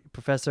 "Hey,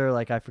 professor,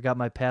 like I forgot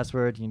my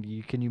password.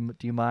 Do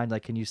you mind?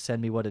 Like, can you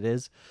send me what it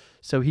is?"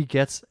 So he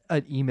gets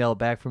an email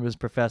back from his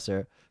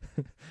professor.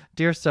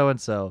 "Dear so and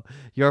so,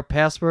 your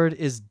password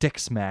is Dick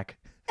Smack."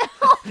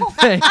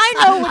 Thanks. I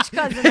know which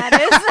cousin that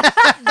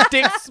is.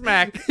 Dick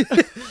Smack.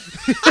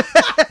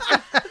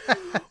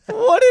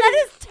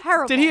 That is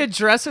terrible. Did he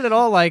address it at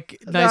all? Like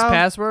nice No.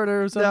 password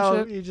or some No,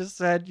 shit? he just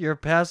said your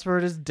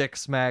password is Dick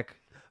Smack.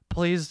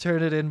 Please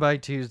turn it in by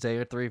Tuesday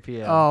at 3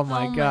 p.m. Oh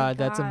my Oh my god,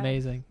 that's God.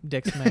 amazing.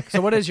 Dick Smack.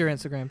 So what is your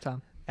Instagram,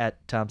 Tom?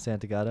 At Tom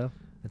Santagato.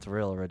 It's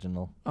real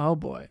original. Oh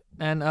boy.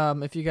 And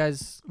if you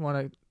guys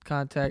want to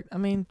contact, I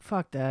mean,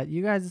 fuck that.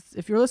 You guys,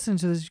 if you're listening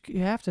to this,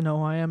 you have to know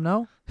who I am.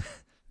 No,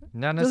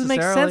 Not doesn't necessarily.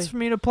 make sense for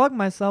me to plug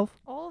myself.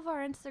 All of our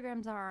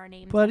Instagrams are our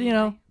names. But you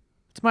know, anyway.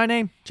 it's my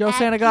name, Joe At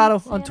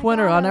Santagato, Keith on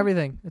Twitter, on Santagato.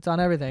 everything. It's on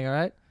everything. All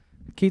right.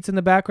 Keith's in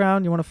the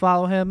background. You want to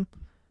follow him?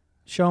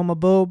 Show him a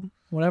boob,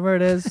 whatever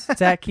it is.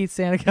 It's at Keith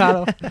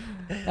Santagato.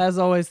 As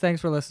always,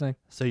 thanks for listening.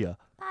 So yeah.